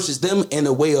us versus them in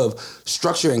a way of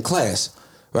structure and class.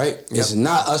 Right. Yep. It's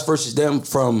not us versus them.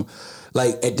 From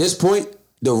like at this point,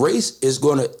 the race is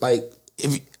going to like.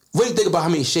 If you really think about how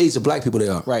many shades of Black people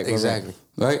there are. Right, exactly.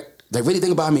 Right? Like, really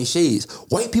think about how many shades.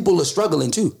 White people are struggling,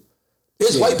 too.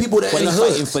 There's white people that in the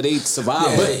hood. For they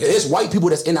survival. But there's white people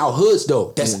that's in our hoods,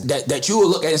 though, that you will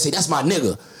look at and say, that's my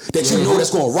nigga. That you know that's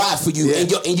going to ride for you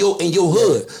in your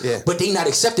hood. Yeah. But they not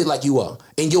accepted like you are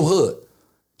in your hood.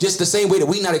 Just the same way that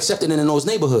we not accepted in those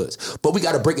neighborhoods. But we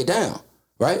got to break it down,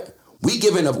 right? They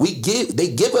give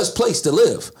us place to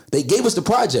live. They gave us the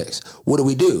projects. What do?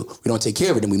 We don't take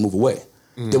care of it, then we move away.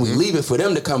 Mm-hmm. Then we leave it for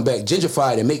them to come back,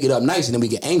 gentrify it, and make it up nice, and then we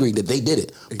get angry that they did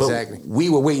it. Exactly. But we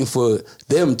were waiting for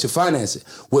them to finance it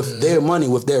with their money,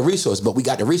 with their resources, but we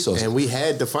got the resources. And we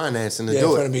had the financing to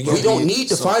do it. We don't need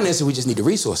the financing, we just need the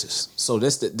resources. So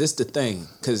this the thing,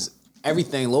 because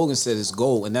everything Logan said is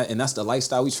gold, and that's the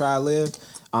lifestyle we try to live.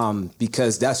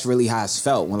 Because that's really how it's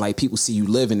felt when like people see you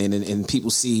living in it and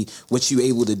people see what you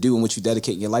able to do and what you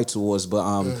dedicate your life towards. But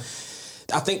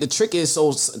I think the trick is,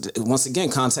 so once again,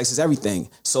 context is everything.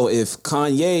 So if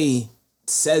Kanye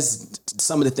says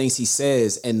some of the things he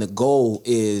says and the goal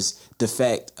is the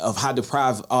fact of how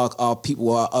deprived our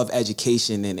people are of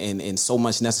education and so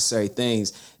much necessary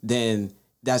things, then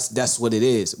that's what it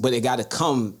is. But it got to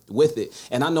come with it.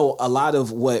 And I know a lot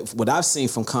of what I've seen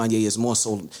from Kanye is more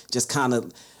so just kind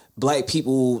of black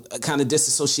people kind of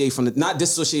disassociate from not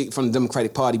disassociate from the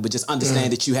Democratic Party, but just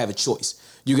understand that you have a choice.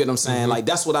 You get what I'm saying? Like,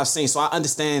 that's what I've seen. So I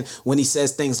understand when he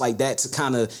says things like that to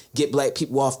kind of get black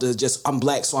people off the just, I'm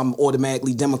black, so I'm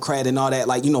automatically Democrat and all that.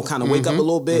 Like, kind of wake up a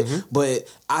little bit. But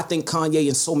I think Kanye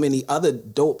and so many other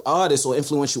dope artists or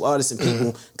influential artists and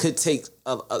people could take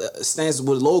a stance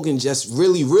with Logan just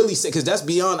really, really say, because that's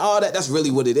beyond all that. That's really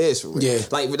what it is for real. Yeah.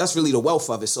 Like, that's really the wealth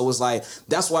of it. So it's like,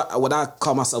 that's what I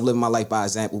call myself living my life by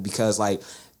example, because like,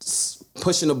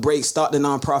 pushing the brakes, starting a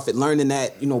nonprofit, learning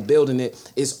that, building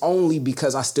it, is only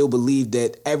because I still believe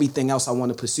that everything else I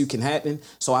want to pursue can happen.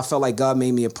 So I felt like God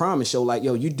made me a promise, show like,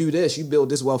 yo, you do this, you build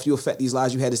this wealth, you affect these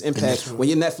lives, you had this impact. When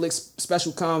your Netflix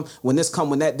special come, when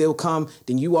that deal come,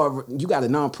 then you got a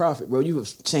nonprofit, bro. You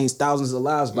have changed thousands of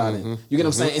lives by then. You get what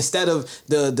I'm saying? Instead of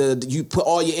the you put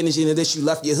all your energy into this, you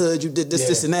left your hood, you did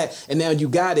this and that, and now you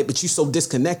got it, but you so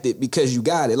disconnected because you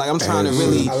got it. Like, I'm trying to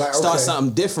really start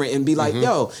something different and be like,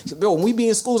 yo, bro, when we be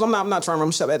in schools, I'm not trying to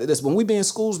run shut after this, but when we be in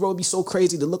schools, bro, it'd be so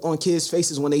crazy to look on kids'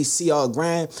 faces when they see our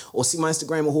gram or see my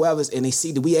Instagram or whoever's, and they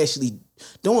see that we actually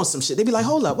doing some shit. They be like,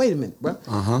 hold up, wait a minute, bro.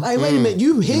 Like, wait a minute,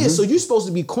 you here, so you supposed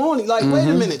to be corny. Like, wait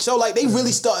a minute. So, like, they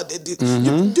really start,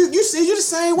 you see, you the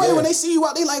same way when they see you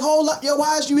out, they like, hold up, yo,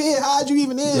 why is you here? How'd you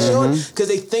even here, shorty? Because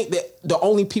they think that the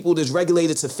only people that's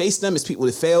regulated to face them is people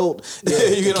that failed. You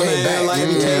get what I'm saying? Like,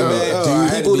 came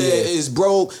back. People that is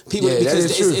broke, people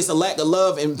because it's a lack of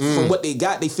love, and from what they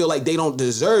got, they feel like they don't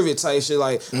deserve it type shit.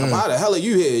 Like, why the hell are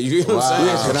you here? You know what I'm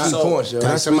saying?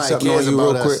 Can I speak something on you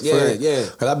real quick? Yeah.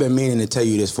 Because I've been meaning to tell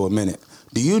you this for a minute.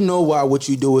 Do you know why what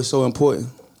you do is so important?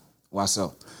 Why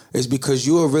so? It's because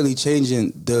you are really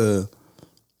changing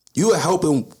you are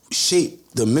helping shape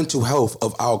the mental health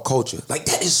of our culture. Like,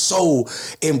 that is so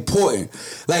important.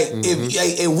 Like,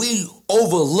 if we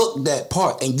overlooked that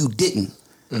part and you didn't.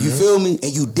 You feel me?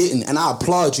 And you didn't. And I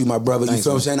applaud you, my brother. You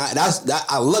feel what I'm saying?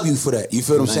 I love you for that. You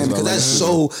feel what I'm saying? Because that's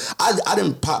so... I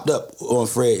done popped up on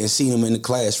Fred and seen him in the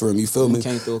classroom. You feel me?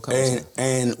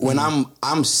 And when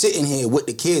I'm sitting here with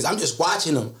the kids, I'm just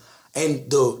watching them. And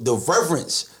the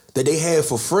reverence that they have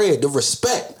for Fred, the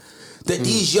respect that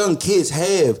these young kids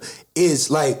have is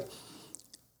like...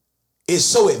 It's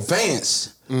so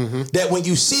advanced that when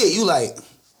you see it, you like...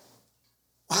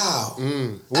 Wow,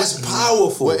 that's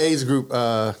powerful. What age group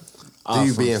do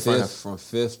you be in front of? From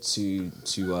fifth to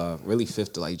really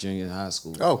fifth to like junior high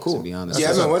school. Oh, cool. To be honest, I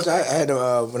remember once I had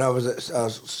when I was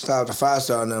at Style to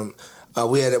 5-star and them.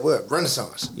 We had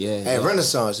Renaissance.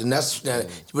 Renaissance, and that's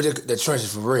the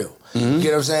trenches for real. You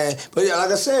get what I'm saying? But yeah,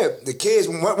 like I said, the kids,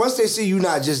 once they see you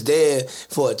not just there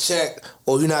for a check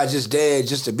or you're not just there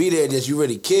just to be there, that you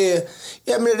really care,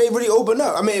 they really open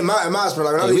up. I mean, in my experience,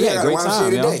 like, I got a YMCA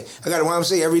today. I got a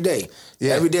YMCA every day.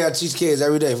 Yeah. Every day I teach kids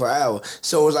every day for an hour.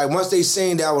 So it's like once they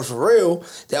seen that I was for real,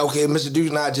 that okay, Mr.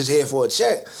 Duke's not just here for a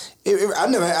check.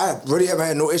 I really haven't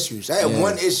had no issues. I had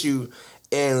one issue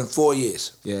in 4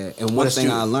 years. Yeah, and one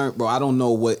thing I learned, bro, I don't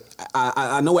know what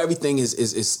I know everything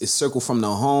is circled from the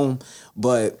home,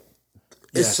 but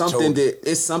it's something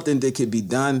that could be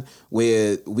done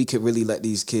where we could really let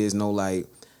these kids know, like,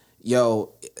 yo,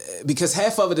 because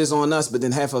half of it is on us, but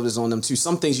then half of it is on them too.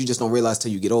 Some things you just don't realize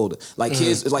till you get older. Like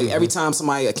kids, like every time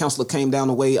a counselor came down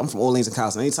the way, I'm from Orleans and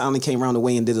Cosmo. Anytime they came around the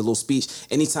way and did a little speech,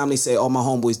 anytime they said, "Oh, my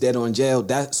homeboy's dead or in jail,"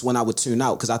 that's when I would tune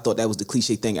out because I thought that was the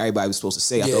cliche thing everybody was supposed to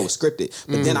say. I thought it was scripted.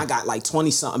 But then I got like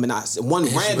 20 something, and one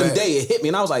random day it hit me,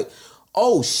 and I was like,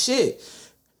 "Oh shit."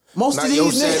 Most of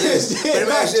these niggas. But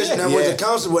imagine this, now with the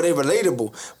counselor, were they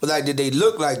relatable? But like, did they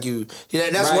look like you?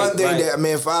 That's one thing that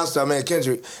me and Foster, me and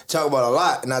Kendrick talk about a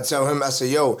lot. And I tell him, I say,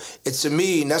 yo, it's to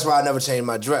me, and that's why I never changed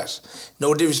my dress.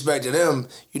 No disrespect to them,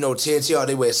 TNT,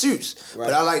 they wear suits. Right.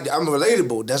 But I'm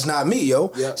relatable. That's not me,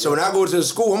 yo. Yep, so when I go to the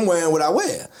school, I'm wearing what I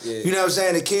wear. Yeah. You know what I'm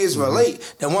saying? The kids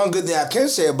relate. Now, one good thing I can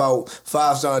say about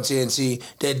 5-star and TNT,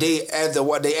 that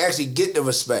they actually get the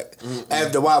respect.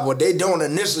 After a while, but they don't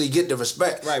initially get the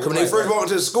respect. Right. When they first walk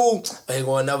into the school, ain't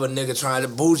going another nigga trying to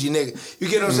bougie nigga. You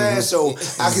get what I'm saying? So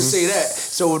I can say that.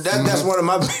 So that's one of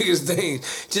my biggest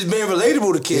things. Just being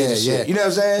relatable to kids and shit. You know what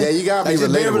I'm saying? Yeah, you gotta be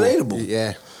just relatable. Being relatable.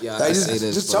 Yeah. Yeah,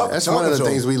 just talk. That's one of the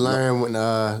things we learn when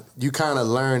you kind of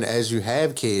learn as you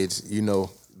have kids.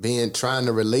 Trying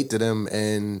to relate to them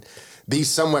and be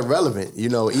somewhat relevant.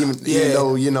 Even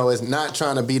though it's not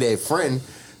trying to be their friend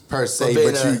per se,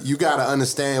 but you got to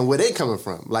understand where they coming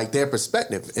from, like their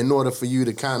perspective, in order for you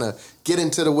to kind of get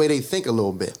into the way they think a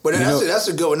little bit. But that's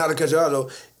a good one. Not to cut you out though.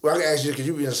 Well, I can ask you because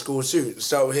you be in school too.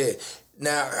 So here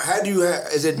now, how do you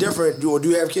is it different? Do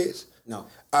you have kids? No.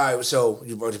 All right, so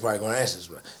you're probably going to answer this,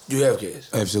 but do you have kids?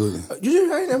 Absolutely. You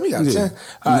do? Right now, we got 10.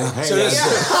 All right, so let's You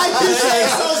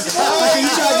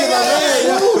trying to get my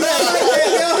man?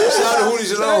 Shout out to Hootie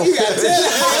Shalom. You got 10.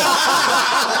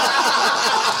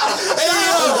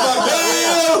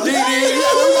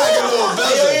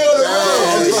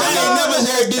 I ain't never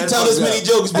heard Dick tell this many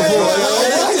jokes before.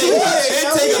 It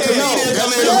take a comedian to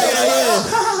come in and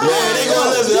yeah, they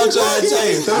gonna listen. I'm trying to tell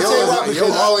you.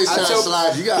 You're always trying to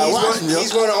slide. You gotta watch me.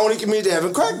 He's one of the only comedians that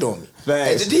haven't cracked on me.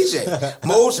 As a DJ.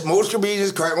 Most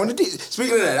comedians crack on the DJ.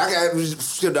 Speaking of that, I got to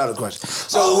skip down the question.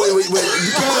 So, wait. You can't.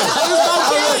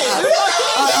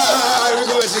 All right, we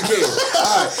go with your kids. All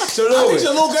right, so Louis.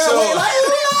 Your little girl.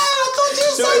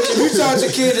 So if you talk to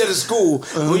kids at a school,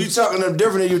 when you talking to them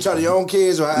different than you talk to your own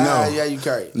kids, or how you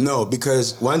carry? No,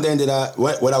 because one thing that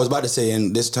what I was about to say,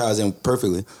 and this ties in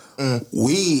perfectly,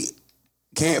 we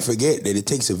can't forget that it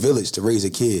takes a village to raise a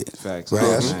kid. Facts. Right?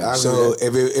 Yes, so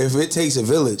if it takes a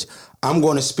village, I'm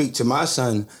going to speak to my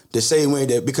son the same way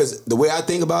that, because the way I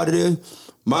think about it is,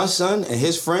 my son and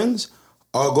his friends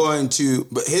are going to,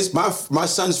 but my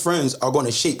son's friends are going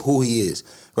to shape who he is.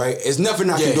 Right? There's nothing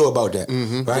I can do about that.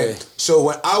 Right? Yeah. So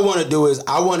what I want to do is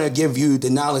I want to give you the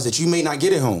knowledge that you may not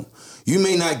get at home. You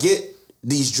may not get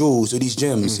these jewels or these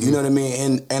gems. You know what I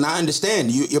mean? And I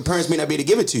understand your parents may not be able to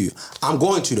give it to you. I'm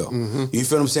going to though. You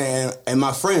feel what I'm saying? And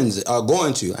my friends are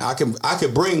going to. I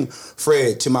could bring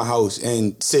Fred to my house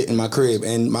and sit in my crib,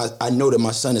 and I know that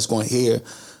my son is going to hear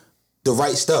the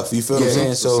right stuff. You feel what I'm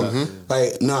saying? So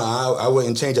I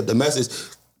wouldn't change up the message.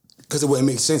 Because it wouldn't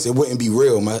make sense. It wouldn't be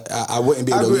real. I wouldn't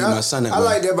be able to lead my son that way. I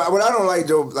like that, but what I don't like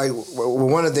though, like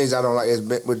one of the things I don't like is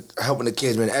with helping the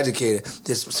kids being educated.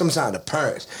 There's sometimes the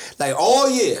parents, like all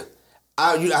year.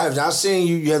 I have not seen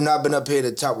you. You have not been up here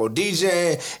to talk about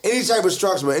DJing, any type of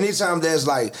structure. But anytime there's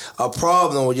like a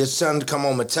problem, or your son come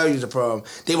home and tell you the problem,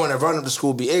 they want to run up to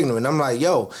school, be ignorant. I'm like,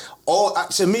 yo.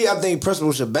 To me, I think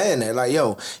principals should ban that. Like,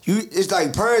 yo, it's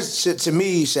like parents should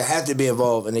have to be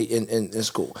involved in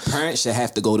school. Parents should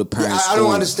have to go to parents' school. I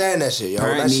don't understand that shit, yo.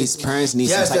 Parents need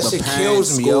some type of parent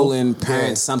schooling,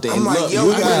 parent something. I'm like, look,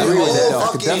 yo, I agree with that,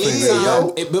 though.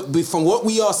 Definitely, from what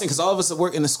we all saying, because all of us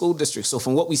work in the school district, so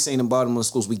from what we saying in Baltimore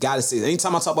schools, we got to say,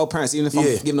 anytime I talk about parents, even if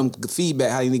I'm giving them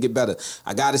feedback, how you need to get better,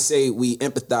 I got to say we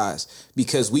empathize,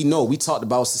 because we know, we talked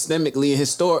about systemically and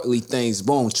historically things,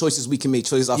 boom, choices we can make,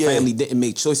 choices our family didn't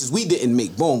make, choices we didn't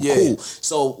make, boom, cool.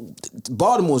 So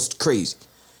Baltimore's crazy.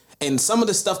 And some of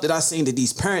the stuff that I seen that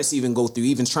these parents even go through,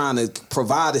 even trying to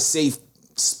provide a safe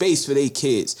space for their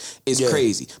kids is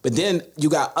crazy. But then you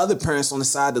got other parents on the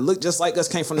side that look just like us,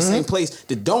 came from the same place,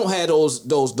 that don't have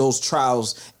those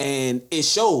trials, and it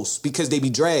shows because they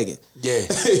be dragging. Yeah.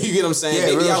 You get what I'm saying? Yeah,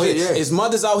 they be out here. Yeah. There's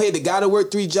mothers out here that gotta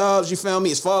work 3 jobs, you feel me?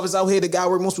 There's fathers out here that gotta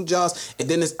work multiple jobs, and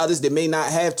then there's others that may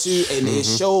not have to, and it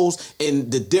shows in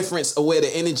the difference of where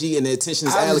the energy and the attention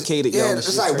is allocated. Yeah,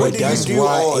 it's like, what do you do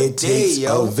all it day, takes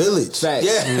yo? a village. Facts.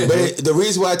 Yeah. But the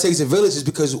reason why it takes a village is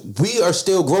because we are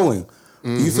still growing.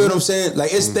 You feel what I'm saying?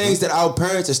 Like, it's things that our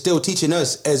parents are still teaching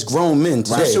us as grown men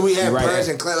today. Right. So we have parents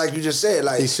in class, like you just said,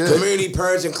 like community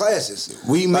parents in classes.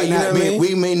 We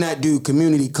may not do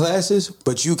community classes,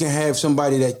 but you can have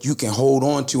somebody that you can hold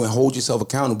on to and hold yourself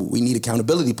accountable. We need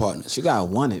accountability partners. You gotta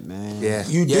want it, man. Yeah,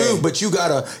 you do, but you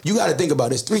gotta think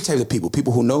about this. 3 types of people: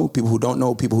 people who know, people who don't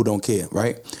know, people who don't care.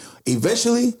 Right?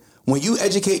 Eventually, when you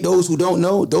educate those who don't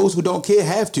know, those who don't care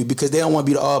have to, because they don't want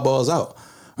to be the oddballs out.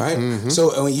 Right?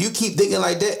 So when you keep thinking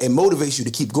like that, it motivates you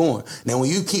to keep going. Now, when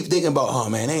you keep thinking about, oh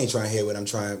man, they ain't trying to hear what I'm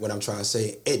trying to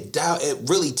say, it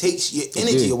really takes your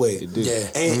energy away.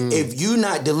 And if you're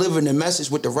not delivering the message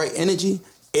with the right energy,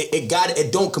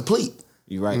 it don't complete.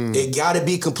 You're right. It gotta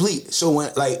be complete. So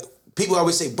when, like, people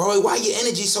always say, bro, why your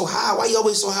energy so high? Why you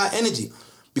always so high energy?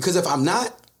 Because if I'm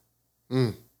not,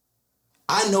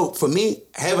 I know for me,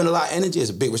 having a lot of energy is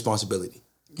a big responsibility.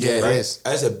 Yeah, right? it is.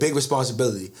 That's a big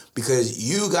responsibility, because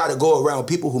you got to go around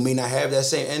people who may not have that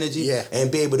same energy,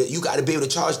 and you got to be able to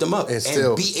charge them up and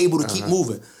be able to keep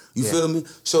moving. You feel me?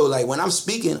 So like when I'm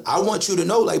speaking, I want you to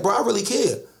know, like, bro, I really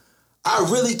care. I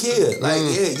really care. Like,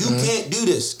 you can't do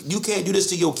this. You can't do this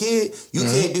to your kid. You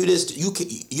can't do this. Your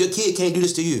kid can't do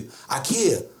this to you. I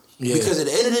care. Because at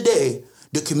the end of the day,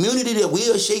 the community that we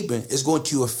are shaping is going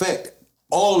to affect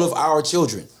all of our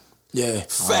children. Yeah,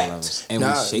 fact. And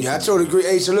I totally agree.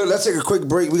 Hey, so look, let's take a quick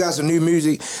break. We got some new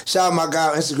music. Shout out my guy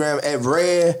on Instagram at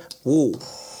Red Woo.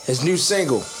 His new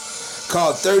single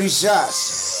called 30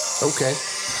 Shots. Okay.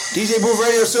 DJ Booth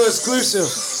Radio so exclusive.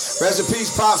 Rest in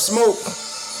peace, Pop Smoke.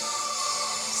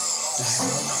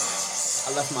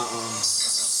 I left my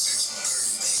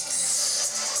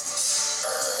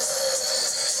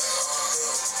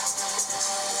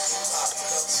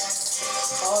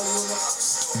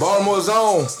Baltimore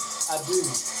Zone. I do.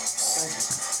 Thank you.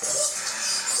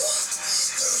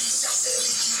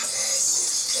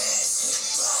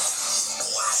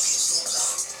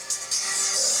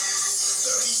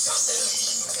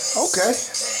 Okay.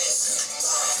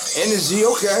 Energy,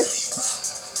 okay.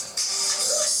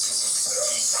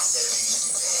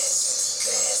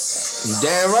 You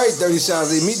damn right, 30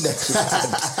 shots leave me down.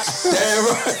 Damn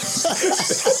right.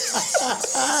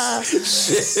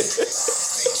 Shit.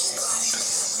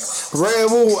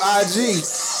 Red Woo IG.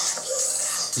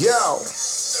 Yo.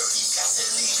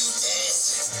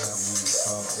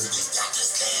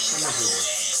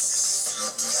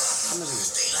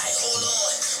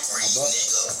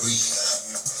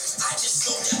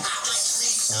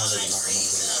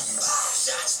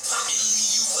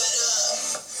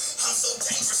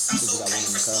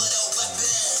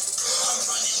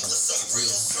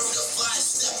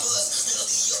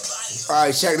 All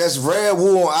right, check. That's Red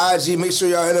Woo on IG. Make sure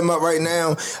y'all hit him up right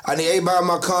now. I need everybody in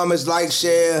my comments, like,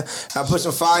 share. I put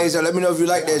some fires out. Let me know if you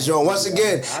like that joint. Once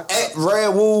again, at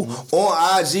Red Woo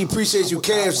on IG. Appreciate you,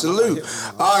 Kev. Salute.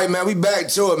 All right, man. We back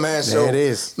to it, man. So, there it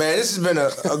is. Man, this has been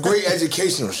a great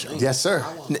educational show. Yes, sir.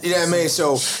 You know what I mean?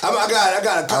 So I got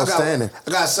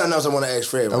something else I want to ask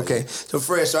Fred. Right Okay. now. So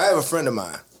Fred, I have a friend of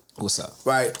mine. What's up?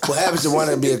 Right. What happens to want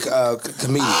to be a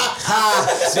comedian?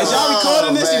 Did y'all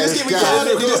recording this? You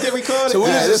just get recorded? So what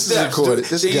is this the steps? is recorded.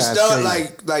 This Did he guy's start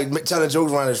crazy. like telling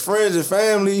jokes around his friends and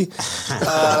family?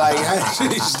 How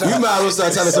did he start? You might as well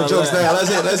start telling some jokes now. Let's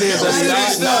hear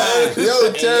something.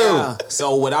 Yo, too. Yeah.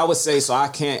 So what I would say,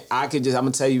 I'm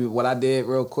gonna tell you what I did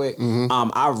real quick.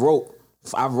 I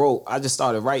just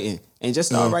started writing. And just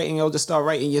start writing, just start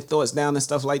writing your thoughts down and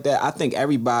stuff like that. I think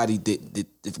everybody that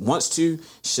wants to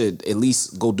should at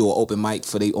least go do an open mic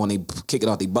for they kick it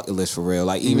off their bucket list for real.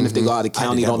 Like even if they go out of the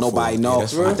county, don't nobody know.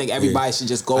 I think everybody should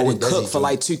just go and cook for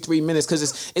like 2-3 minutes because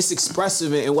it's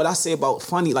expressive. And what I say about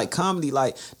funny, like comedy,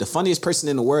 like the funniest person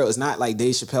in the world is not like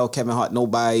Dave Chappelle, Kevin Hart,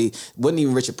 nobody. Wasn't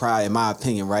even Richard Pryor in my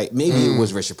opinion, right? Maybe it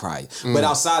was Richard Pryor, but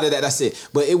outside of that, that's it.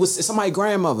 But it's somebody's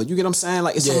grandmother. You get what I'm saying?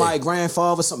 Like it's somebody's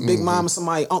grandfather, some big mama,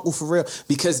 somebody's uncle for real.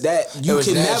 Because that you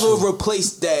can never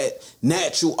replace that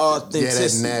natural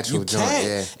authenticity. Yeah, that natural you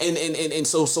can't. And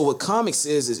so what comics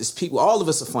is people. All of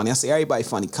us are funny. I say everybody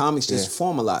funny. Comics just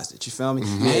formalize it. You feel me?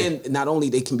 And not only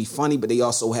they can be funny, but they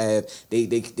also have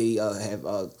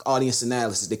have audience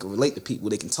analysis. They can relate to people.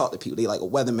 They can talk to people. They like a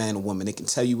weatherman, a woman. They can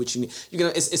tell you what you need.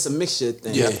 It's a mixture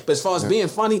thing. Yeah. But as far as being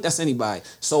funny, that's anybody.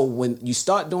 So when you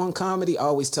start doing comedy, I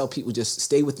always tell people just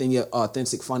stay within your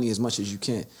authentic funny as much as you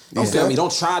can. You feel me?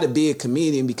 Don't try to be a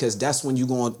comedian because that's when you're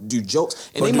going to do jokes.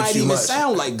 And they might even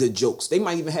sound like good jokes. They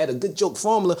might even have a good joke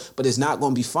formula, but it's not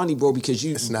going to be funny, bro, because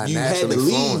you had to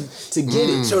leave to get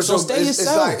it. So stay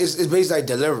yourself. It's basically like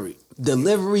delivery,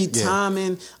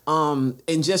 timing,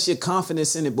 and just your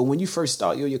confidence in it. But when you first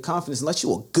start, your confidence, unless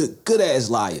you a good ass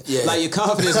liar, like your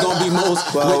confidence gonna be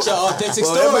most with your authentic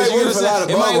stories.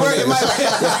 It might work. It might.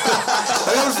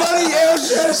 It was funny.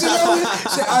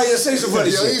 Say some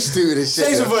funny shit. Yo, you stupid as shit.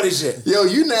 Say some funny shit. Yo,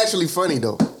 you naturally funny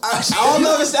though. I don't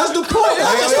know. That's the point.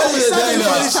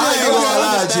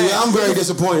 I'm very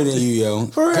disappointed in you, yo.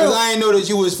 For real. Because I ain't know that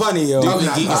you was funny, yo. He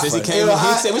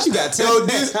said, "What you got?"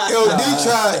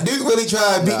 Duke really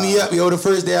tried to beat me up, yo. The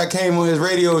first day I came on his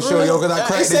radio show, yo, because I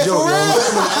cracked the joke, yo.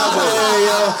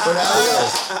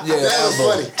 Yeah, that was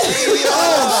funny.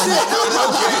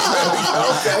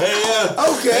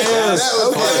 Okay.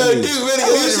 Duke really,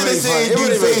 you should have seen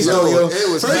Duke's face, yo.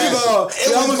 First of all,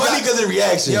 it was funny because of the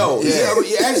reaction. Yo,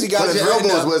 you actually got it. Your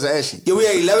elbows was ashy. Yeah, we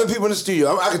had 11 people in the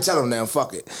studio. I can tell them now.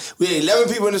 Fuck it. We had 11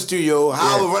 people in the studio.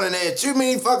 Howard was running there. Too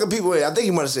many fucking people. I think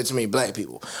he might have said too many black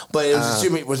people, but it was just too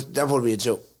many. That supposed to be a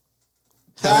joke.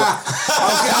 See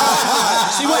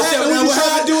what you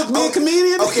trying to do with being a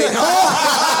comedian? Okay.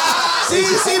 See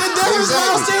the difference,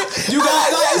 Monster? You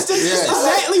got it's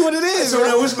exactly what it is. So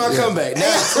now what's my comeback? Now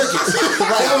it's crickets.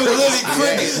 That was literally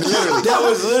crickets. That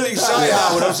was literally sorry,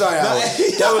 Howard. I'm sorry, Howard.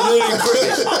 That was literally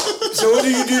crickets. So what do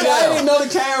you do now? I didn't know the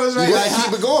camera was right. You gotta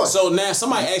keep it going. So now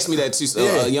somebody asked me that too.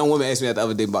 A young woman asked me that the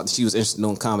other day about she was interested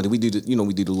in comedy. We do the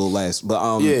little laughs.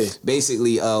 But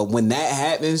basically when that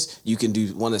happens, you can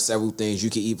do one of several things. You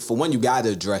can for one, you gotta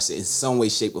address it in some way,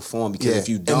 shape, or form. Because if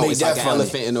you don't, it's like an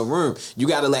elephant in the room. You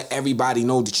gotta let everybody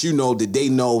know that you know that they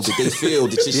feel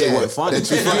that your shit wasn't funny. You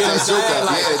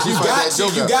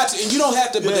got to, and you don't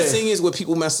have to. But the thing is, what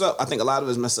people mess up, I think a lot of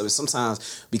us mess up is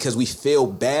sometimes because we feel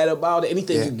bad about it.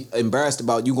 Anything you embarrassed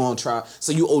about, you gonna try.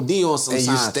 So you OD on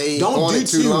sometimes. Don't do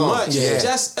too much.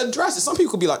 Just address it. Some people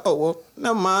could be like, oh well,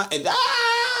 never mind, and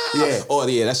Yeah. Or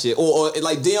that shit. Or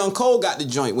like Deion Cole got the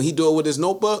joint when he do it with his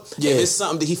notebook. Yeah. If it's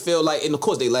something that he feel like, and of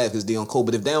course they laugh because Deion Cole,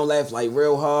 but if they don't laugh like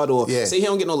real hard or say he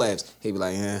don't get no laughs, he be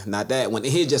like, not that one.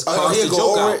 He'll just cross the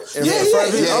joke out.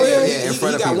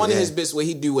 He got one of his bits where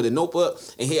he do with a notebook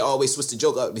and he always switch the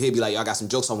joke up. He'll be like, I got some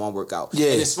jokes I want to work out.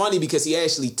 Yeah. And it's funny because he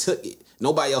actually took it.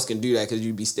 Nobody else can do that because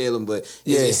you'd be stealing, but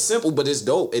it's simple, but it's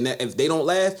dope. And if they don't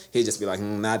laugh, he'll just be like,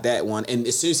 not that one. And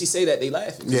as soon as he say that, they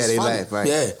laugh. Yeah, they laugh, right?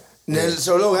 Yeah. Now,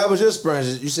 so, Logan, how was your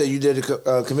experience? You said you did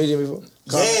a comedian before?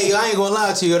 Yeah, I ain't gonna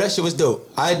lie to you. That shit was dope.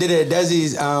 I did it at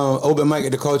Desi's open mic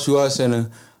at the Culture Arts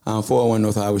Center, 401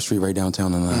 North Howard Street, right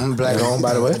downtown Atlanta. Black owned,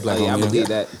 by the way. Black I believe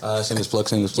that. Singles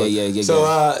plug. Yeah.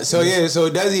 So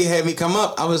Desi had me come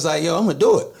up. I was like, yo, I'm gonna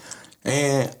do it.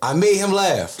 And I made him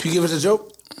laugh. Can you give us a joke?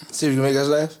 See if you can make us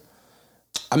laugh.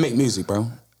 I make music,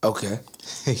 bro. Okay.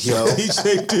 Yo. That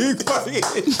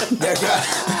guy.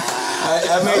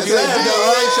 I made you laugh, though.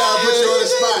 I ain't trying to put you on the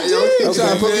spot, yo. I'm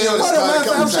trying to put me on the spot.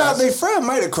 I'm trying to think Fred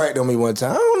might have cracked on me one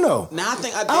time. I don't know. Nah, I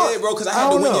think I did, bro, because I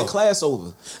had to win your class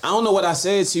over. I don't know what I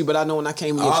said to you, but I know when I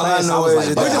came in your class, I was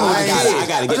like, I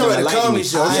gotta get them to like me.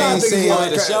 I ain't seen at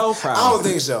the show. I don't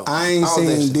think so. I ain't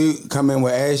seen dude come in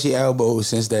with ashy elbows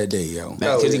since that day, yo.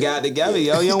 Because he got it together,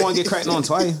 yo. You don't want to get cracked on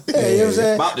twice. Yeah, you know what I'm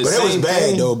saying? About the But it was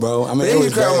bad, though, bro. I mean, they used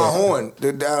to crack on my horn.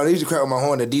 They used to crack on my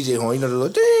horn, the DJ horn. You know the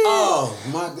little ding. Oh,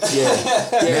 my God. Yeah.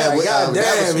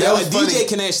 Goddamn. A DJ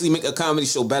can actually make a comedy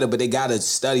show better, but they gotta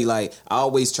study. Like, I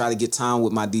always try to get time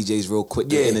with my DJs real quick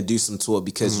to introduce them to it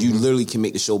because you literally can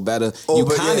make the show better. You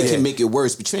kind of can make it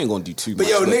worse, but you ain't gonna do too much.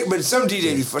 But some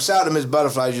DJs, shout out to Miss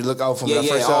Butterflies, you look out for me.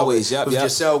 Always. Yep.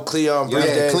 Yourself, Cleon,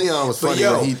 Cleon was funny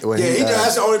when he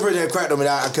that's the only person that cracked on me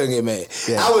that I couldn't get mad.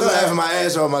 Yeah. I was laughing my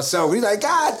ass off myself. He's like,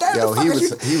 God damn. Yo, he was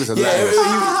hilarious.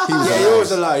 It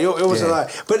was a lot. It was a lot.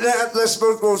 But let's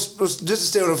just to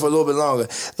stay on it for a little bit longer.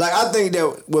 Like, I think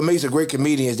that what makes a great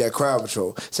comedian is that crowd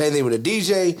control. Same thing with a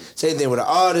DJ, same thing with an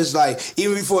artist. Like,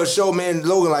 even before a show, man,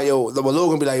 Logan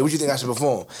Logan be like, what you think I should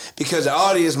perform? Because the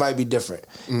audience might be different.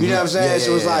 You know what I'm saying?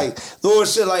 So it's like, little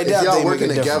shit like that.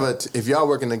 If y'all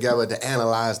working together to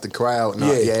analyze the crowd,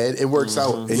 it works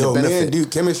out. Yo, me and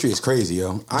Duke chemistry is crazy,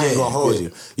 yo. I ain't gonna hold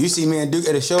you. You see me and Duke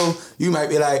at a show, you might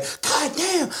be like, God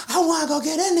damn, I wanna go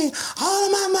get that nigga all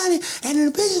of my money, and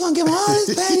then the bitch is gonna give him all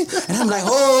this thing. And I'm like,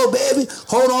 oh, baby,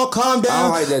 hold on, calm down. I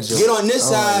don't like that joke. Get on this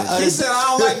side. He said, I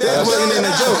don't like that. That wasn't in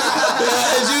the joke.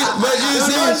 But you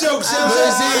see,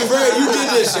 Fred, you did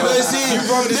this shit. But see, you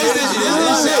brought this shit.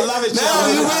 Now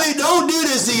you really don't do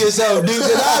this to yourself, dude.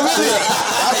 Cause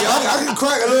I can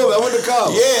crack a little bit. I went to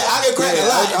college. Yeah, I can crack a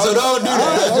lot. So don't do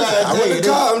that. I went to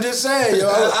college. I'm just saying, yo.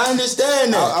 I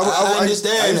understand that. I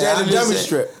understand that. I had a dummy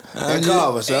strip. At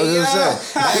Carver, so I was just saying.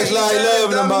 I just like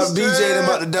loving about BJ and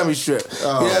about the dummy strip. You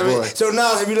know what I mean? So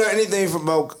now, have you learned anything from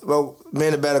about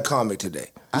being a better comic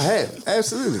today? I have,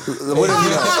 absolutely. What have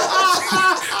you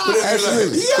learned?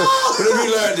 Absolutely. What have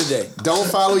you learned today? Don't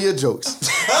follow your jokes.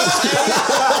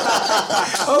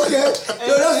 Okay.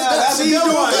 See, you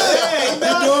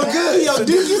doing good. You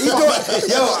doing good.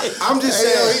 Yo, I'm just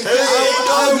saying. He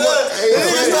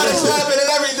started slapping and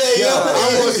everything.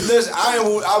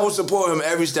 I will support him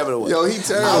every step of the way. Yo, he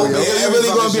terrible. You really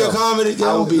gonna be a comedy?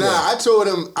 I told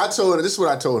him. This is what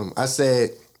I told him. I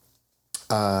said,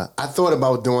 I thought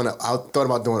about doing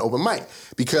open mic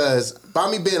because by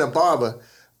me being a barber,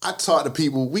 I talk to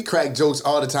people. We crack jokes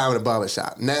all the time in the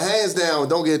barbershop. Now, hands down,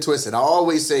 don't get it twisted. I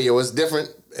always say, yo, it's different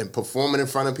and performing in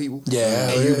front of people. Yeah,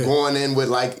 and you going in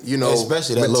with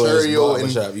especially that material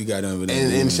barbershop you got over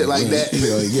there and shit like that. You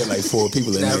know, you get like 4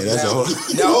 people in there. That's a whole.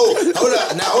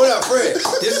 Hold up, Fred.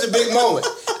 This is a big moment.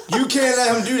 You can't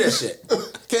let him do that shit.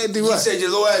 Can't do what? He said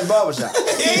your low ass barbershop. You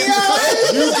can't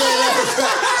let him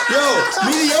crack. Yo,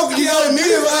 mediocre. You gotta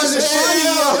mediocre is funny.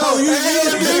 Yo, you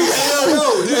gotta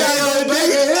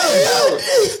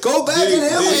go back in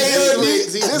him.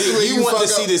 You want to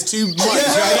see this too much,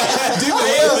 right? He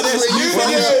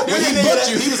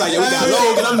was like, yo, we got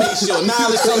Logan. I'm making sure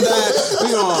knowledge come down.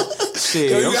 We on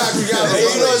shit. You know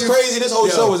what's crazy? This whole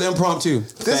show was impromptu.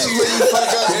 This is where you fuck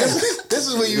up. This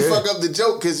is where you fuck up the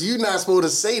joke because you're not supposed to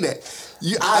say that.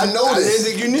 I know this. I didn't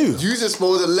think you knew. You just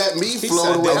supposed to let me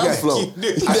flow the way I flow. God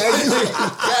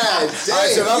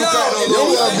damn.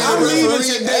 I'm leaving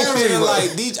today feeling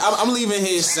like I'm leaving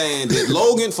here saying that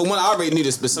Logan, for one, I already knew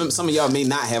this, but some of y'all may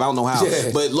not have. I don't know how. Yeah.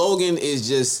 But Logan is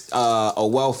just a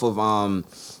wealth of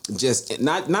just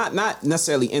not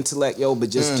necessarily intellect, but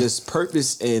just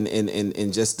purpose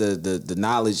and just the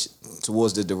knowledge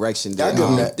towards the direction that,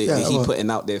 he putting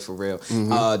out there for real.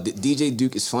 DJ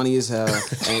Duke is funny as hell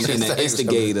and an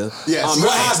instigator. Yes.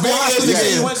 What high school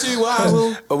you went to? What high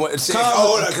school?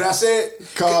 Hold on, can I say it?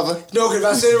 Carver. No, because if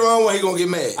I say the wrong one, he gonna get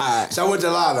mad. All right. So I went to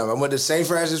a lot of them. I went to St.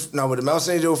 Francis. No, I went to Mount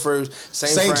St. Joe first.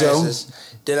 St. Francis.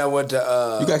 Then I went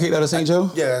to. You got kicked out of St.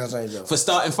 Joe? Yeah, I got St. Joe. For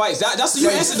starting fights. That's you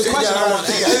answered the question I want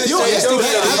to ask. You I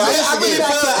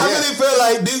really feel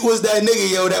like Duke was that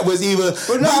nigga, yo, that was either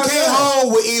he came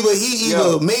home with he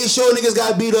made sure niggas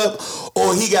got beat up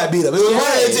or he got beat up. It was one of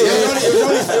the two.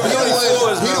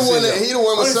 He the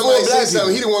one when somebody says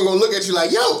something, he the one gonna look at you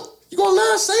like, yo. You gonna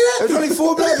let us say that? There's only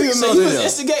 4 black people. So you was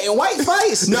instigating white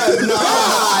fights? No.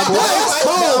 That's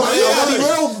cool. Be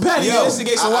real petty.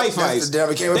 Instigate some white fights. They're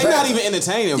not even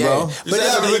entertaining, bro. But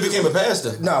then he became a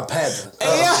pastor. No, pastor.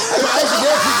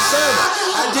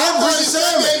 I did preach a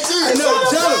sermon. I know.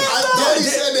 Tell him. He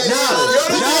said that.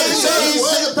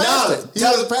 He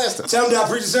was a pastor. Tell him that I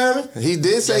preached a sermon. He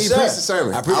did say he preached a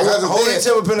sermon. I wasn't Holy there,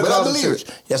 Temple but I Pentecostal believe Church.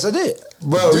 it. Yes, I did.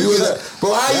 Bro,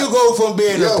 how you go from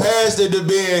being a pastor to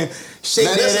being shake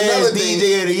that ass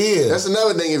DJ of the year? That's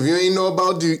another thing. If you ain't know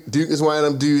about Duke, Duke is one of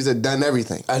them dudes that done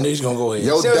everything. I knew he's gonna go ahead.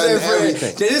 Yo, done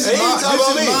everything. This is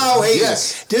mild hating.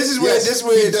 Yes. This is where he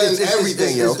done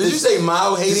everything, yo. Did you say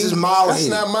mild hating? This is mild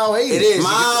hating. That's not mild hating. It is.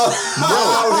 Mild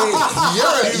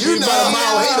hating. You're not a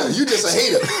mild hater. You just a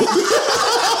hater.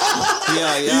 Yo,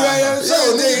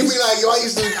 nigga be like, yo, I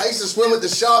used to swim with the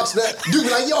sharks. Dude be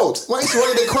like, yo, when I used to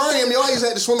work at the aquarium, yo, I used to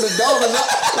have to swim with the dolphins.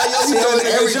 Like, yo, you done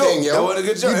everything, yo. That wasn't a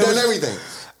good joke. You done everything.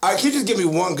 All right, can you just give me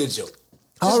one good joke?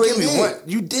 Just give me one.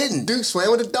 You didn't. Duke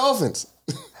swam with the dolphins.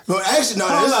 Well, actually, no.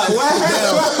 This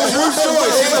is true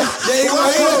story. Go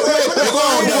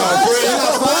on down,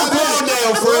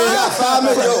 Fred. You got 5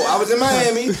 minutes. Yo, I was in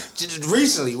Miami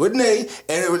recently with Nate,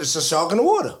 and it was a shark in the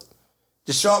water.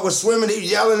 The shark was swimming, he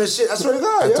was yelling and shit. I swear to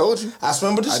God, I told you. I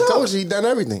swim with the shark. I told you he done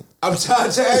everything. I'm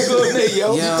trying to go in there,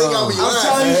 yo. You think I'll be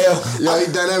lying? Yo, he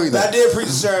done everything. I did preach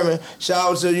a sermon.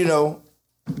 Shout out to,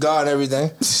 God and everything.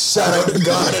 Shout out to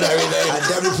God and everything. I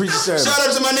definitely preach a sermon. Shout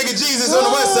out to my nigga Jesus on the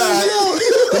west side.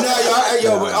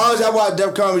 But always I watch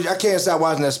Def Comedy. I can't stop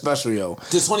watching that special, yo.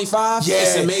 The 25? Yeah.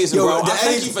 It's amazing, bro.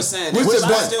 Thank you for saying that.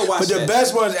 The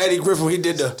best one is Eddie Griffin. He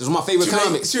did Those are my favorite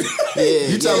comics. You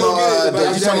talking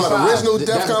about original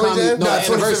Def Comedy Jam? No,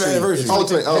 25th anniversary. Have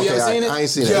you ever seen it? I ain't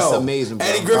seen it. It's amazing, bro.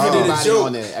 Eddie Griffin did a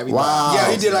joke. Wow.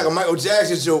 Yeah, he did like a Michael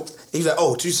Jackson joke. He's like,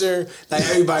 oh, too soon? Like,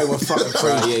 everybody went fucking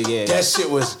crazy. Yeah. That shit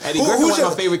was... Eddie Griffin was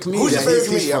my favorite comedian. Who's your favorite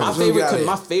comedian?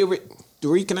 My favorite...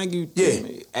 3, can I give you? Yeah.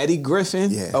 Eddie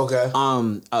Griffin. Yeah. Okay.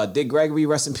 Dick Gregory,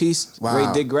 rest in peace. Wow.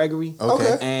 Great Dick Gregory.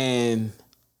 Okay. And...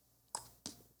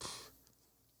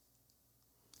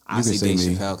 I say Dave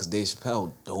Chappelle because Dave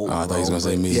Chappelle dope. I thought he was gonna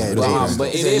say me. Yeah,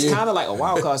 but it is kind of like a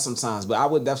wild card sometimes. But I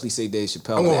would definitely say Dave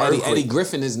Chappelle. Eddie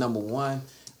Griffin is number 1.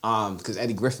 Because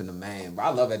Eddie Griffin, the man. Bro, I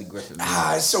love Eddie Griffin,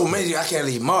 man. It's so amazing. I can't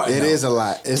leave Martin. It is a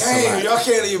lot. It's a lot. Y'all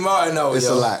can't leave Martin though. It's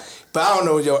a lot. But I don't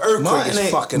know. Earthquake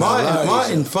is fucking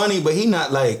Martin funny, but he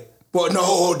not like. Well,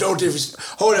 no, don't disrespect.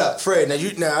 Hold up, Fred. Now I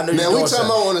know you're we talking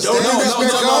about on the stand. Don't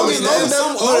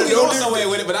somewhere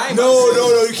with it, but I ain't.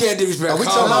 No, you can't disrespect. We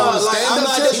talking about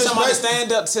the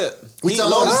stand-up tip. We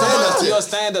talking about the stand-up tip. Your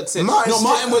stand-up tip.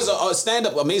 Martin was a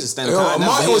stand-up, amazing stand-up.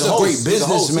 Martin was a great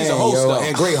businessman, yo,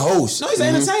 and great host. No, he's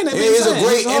an entertainer. He's a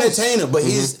great entertainer, but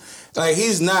he's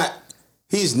not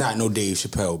no Dave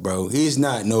Chappelle, bro. He's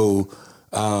not no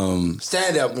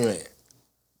stand-up man.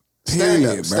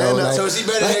 Period, bro. Like, so is he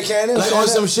better than Cannon? Like on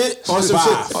some shit? On some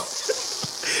shit.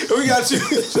 We got you.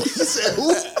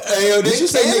 Hey, yo, did you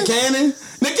say Nick Cannon?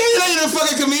 Nick Cannon ain't a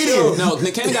fucking comedian. No,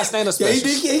 Nick Cannon got stand-up special.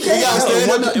 He got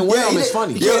stand-up. And one of them is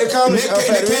funny. Nick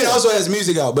Cannon also has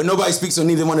music out, but nobody speaks on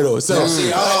neither one of those. So,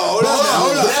 hold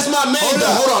on. That's my man,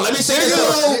 though. Hold on. Let me say this,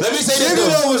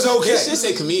 though. Was okay. Should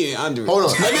say comedian under it. Hold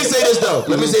on. Let me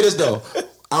say this, though.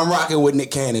 I'm rocking with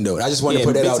Nick Cannon, though. I just want to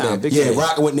put that out there. Yeah,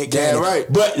 rocking with Nick Cannon. Right.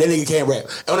 But that nigga can't rap.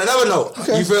 On another note,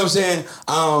 you feel what I'm saying?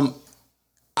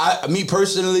 Me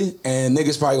personally, and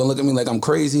niggas probably gonna look at me like I'm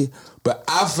crazy, but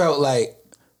I felt like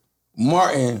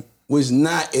Martin was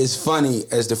not as funny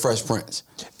as the Fresh Prince.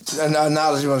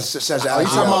 Now you want to set you talking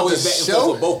about back and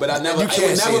forth for both, but it would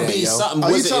never be something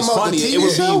wasn't as funny. It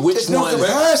would be which one is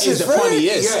the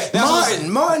funniest.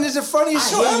 Martin is the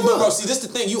funniest. Bro, see, this is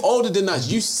the thing. You older than us.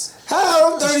 You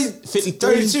How? I'm 53.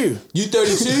 32. You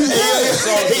 32?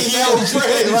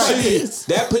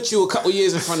 That put you a couple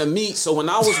years in front of me. So when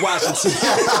I was watching TV,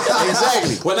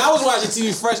 exactly. When I was watching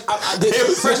TV, Fresh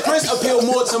Prince appealed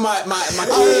more to my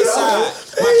kid's side.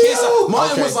 My kid's side.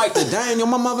 Martin was like, "Damn,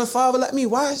 my mother and father let me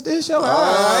watch this show. All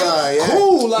right,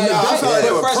 cool." Like,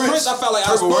 Fresh Prince, I felt like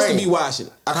I was supposed to be watching.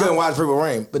 I couldn't watch Purple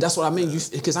Rain, but that's what I mean.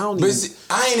 Because I don't even.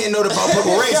 I ain't even know about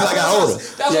Purple Rain till I got older.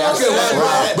 I couldn't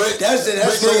watch it. But that's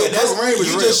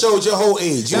you just showed your whole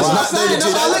age. You was not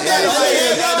 32. That nigga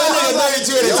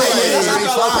 32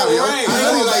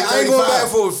 I ain't going back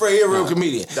for a Fred. He a real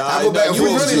comedian. I go back for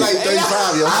really like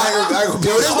 35, yo.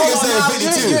 This nigga saying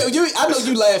 52. I know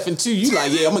you laughing too. You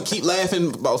like, yeah, I'm gonna keep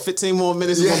laughing. About 15 more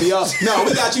minutes is gonna be up. No,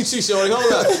 we got you too, shorty.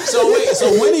 Hold up. So wait.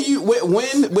 So when are you?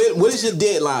 What is your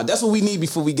deadline? That's what we need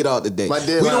before we get out today. My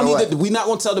deadline. We're not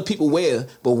gonna tell the people where,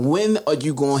 but when are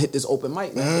you gonna hit this open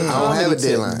mic? Man? I don't have a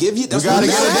deadline. Give you. We gotta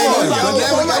get a deadline.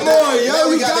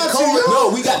 We got the COVID. No,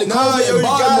 we got the COVID in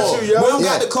Baltimore. We don't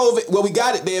got the COVID. Well, we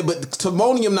got it there, but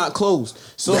Timonium not closed.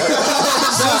 So let's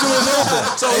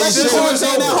just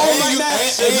quarantine that home right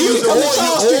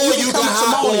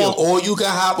now. Or you can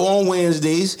hop on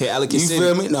Wednesdays. Hey, you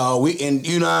feel me? No,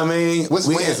 you know what I mean? What's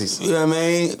Wednesdays? You know what I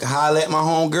mean? Holla at my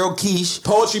homegirl Keish.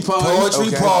 Poetry party.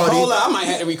 Hold on, I might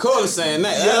have to record saying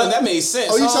that. Yeah, that made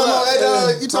sense. Oh, you talking about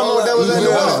that? You talking about that was at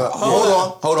the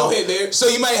Hold on. So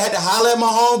you might have to holla at my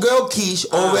homegirl Keish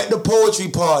over at the poetry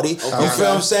party. You feel what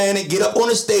I'm saying? And get up on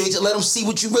the stage and let them see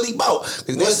what you really about.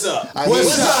 What's up? What's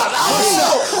up?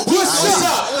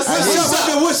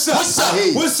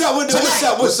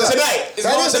 Tonight.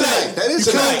 That is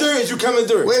tonight. You coming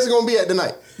through? Where's it gonna be at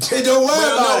tonight? Hey, don't worry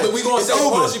about it. But we gonna say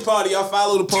poetry party. Y'all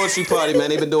follow the poetry party, man.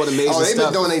 They've been doing amazing stuff. They've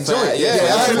been doing their joint.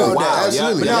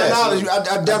 Absolutely.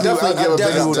 I definitely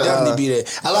will be there.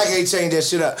 I like how he changed that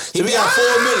shit up. So we got 4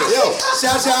 minutes. Yo,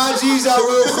 shout your IGs out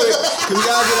real quick. Cause we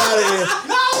gotta get out of here.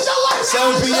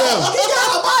 7 p.m.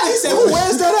 He said, well,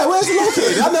 where's that at? Where's it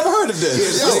located? I've never heard of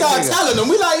this. We started telling them.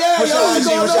 We like, yeah,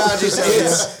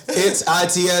 it's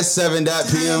ITS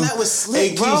 7.PM. That was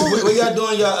slick, bro. What y'all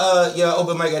doing your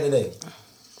open mic at today?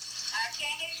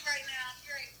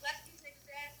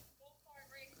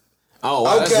 Oh,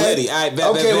 wow, that's litty. All right,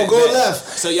 bet. We'll go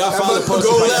left. So y'all follow the post.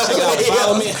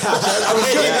 Follow me.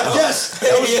 Yes.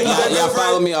 Y'all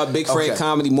follow me on Big Fred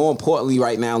Comedy. More importantly,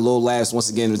 right now, Lil Laughs,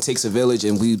 once again, it takes a village,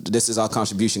 and this is our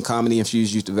contribution. Comedy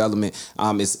infused youth development.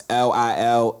 It's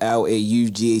LILLAUGHS_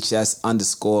 and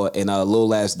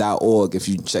LilLaughs.org if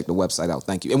you check the website out.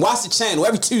 Thank you. And watch the channel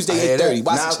every Tuesday 8:30.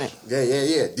 Watch the channel.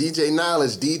 Yeah. DJ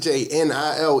Knowledge, DJ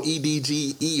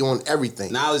NILEDGE on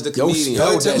everything. Knowledge the comedian.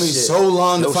 It took me so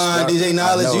long to find DJ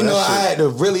Knowledge. You know, I had to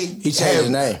really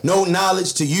have no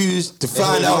knowledge to use to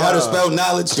find out how to spell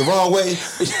knowledge the wrong way.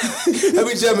 Let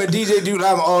me tell you, DJ Dude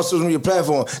Live on all social media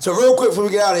platforms. So real quick before we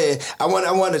get out of here, I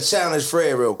want to challenge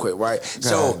Fred real quick, right?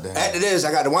 So after this,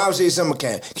 I got the YMCA Summer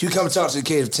Camp. Can you come talk to the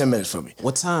kids for 10 minutes for me?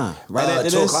 What time? Right after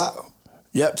 2 o'clock?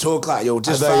 Yep, 2 o'clock. Yo,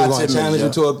 just 5 10 minutes. Challenge you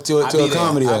to a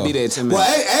comedy. I'll be there 10 minutes.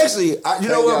 Well, actually, you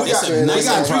know what? We got 2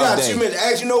 minutes.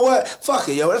 Actually, you know what? Fuck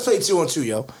it, yo. Let's play 2-on-2,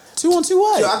 yo. 2-on-2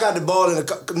 what? Yo, I got the ball in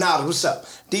the... Knowledge, what's up?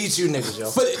 These 2 niggas,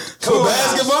 yo. For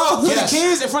basketball? For the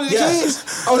kids? In front of the kids?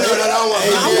 Oh, no.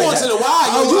 I'm going to the Y.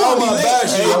 You want to be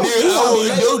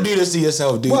late. Don't do this to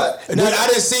yourself, dude. What? Dude, I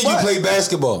didn't see you play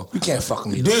basketball. You can't fuck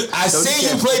me. Dude, I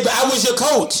seen you play, but I was your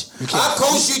coach. I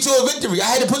coached you to a victory. I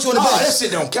had to put you on the bench. Oh, that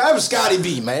shit don't count. I was Scotty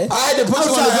B, man. I had to put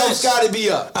you on the bench. Scotty B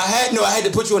up. I had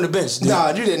to put you on the bench. Dude.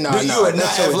 Nah, you didn't. You are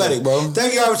not athletic, bro.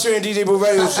 Thank you all for tuning DJ Boo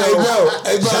Radio Show.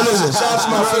 Hey, bro, listen. Shout out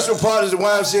to my official partners, the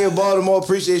YMCA of Baltimore.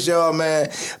 Appreciate y'all, man.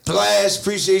 Blast,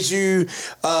 appreciate you.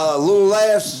 Lil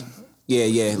Laughs.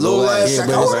 Yeah. Lil Laughs.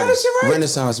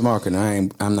 Renaissance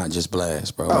marketing. I'm not just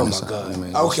Blast, bro. Oh my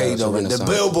God. Okay, though. The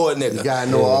Billboard nigga. You gotta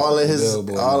know all of his.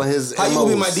 How you gonna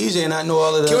be my DJ and I know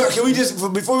all of that? Can we just,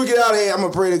 before we get out of here, I'm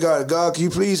gonna pray to God. God, can you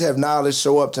please have Knowledge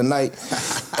show up tonight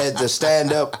at the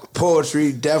stand-up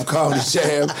poetry Def Comedy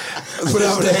Jam? Can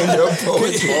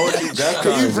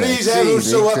you please have him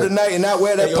show up tonight and not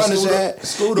wear that Punisher hat?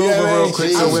 Scoot over real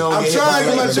quick. I'm trying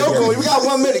to get my joke on. We got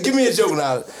 1 minute. Give me a joke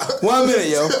now. 1 minute,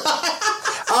 yo.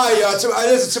 All right, y'all.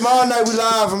 Listen, tomorrow night we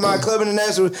live from my Club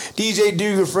International. DJ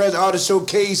Duke and Friends Artist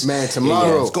Showcase. Man,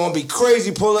 tomorrow. It's going to be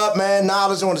crazy. Pull up, man.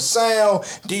 Knowledge on the sound.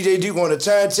 DJ Duke on the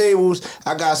turntables.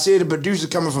 I got Sid, the producer,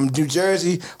 coming from New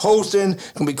Jersey, hosting.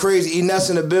 It's going to be crazy. E-Nuts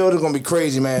in the building. It's going to be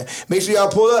crazy, man. Make sure y'all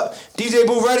pull up. DJ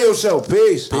Booth Radio Show.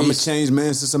 Peace. I'm a changed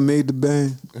man since I made the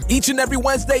band. Each and every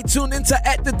Wednesday, tune into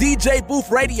At the DJ Booth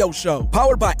Radio Show.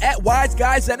 Powered by At Wise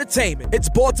Guys Entertainment. It's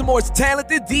Baltimore's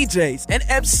talented DJs and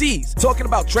MCs talking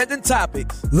about about trending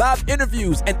topics, live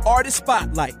interviews, and artist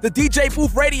spotlight. The DJ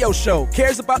Booth Radio Show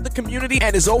cares about the community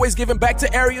and is always giving back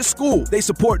to area school. They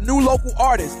support new local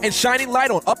artists and shining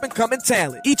light on up-and-coming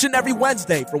talent. Each and every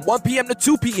Wednesday from 1 p.m. to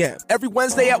 2 p.m. Every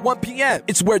Wednesday at 1 p.m.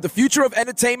 It's where the future of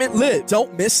entertainment lives.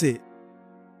 Don't miss it.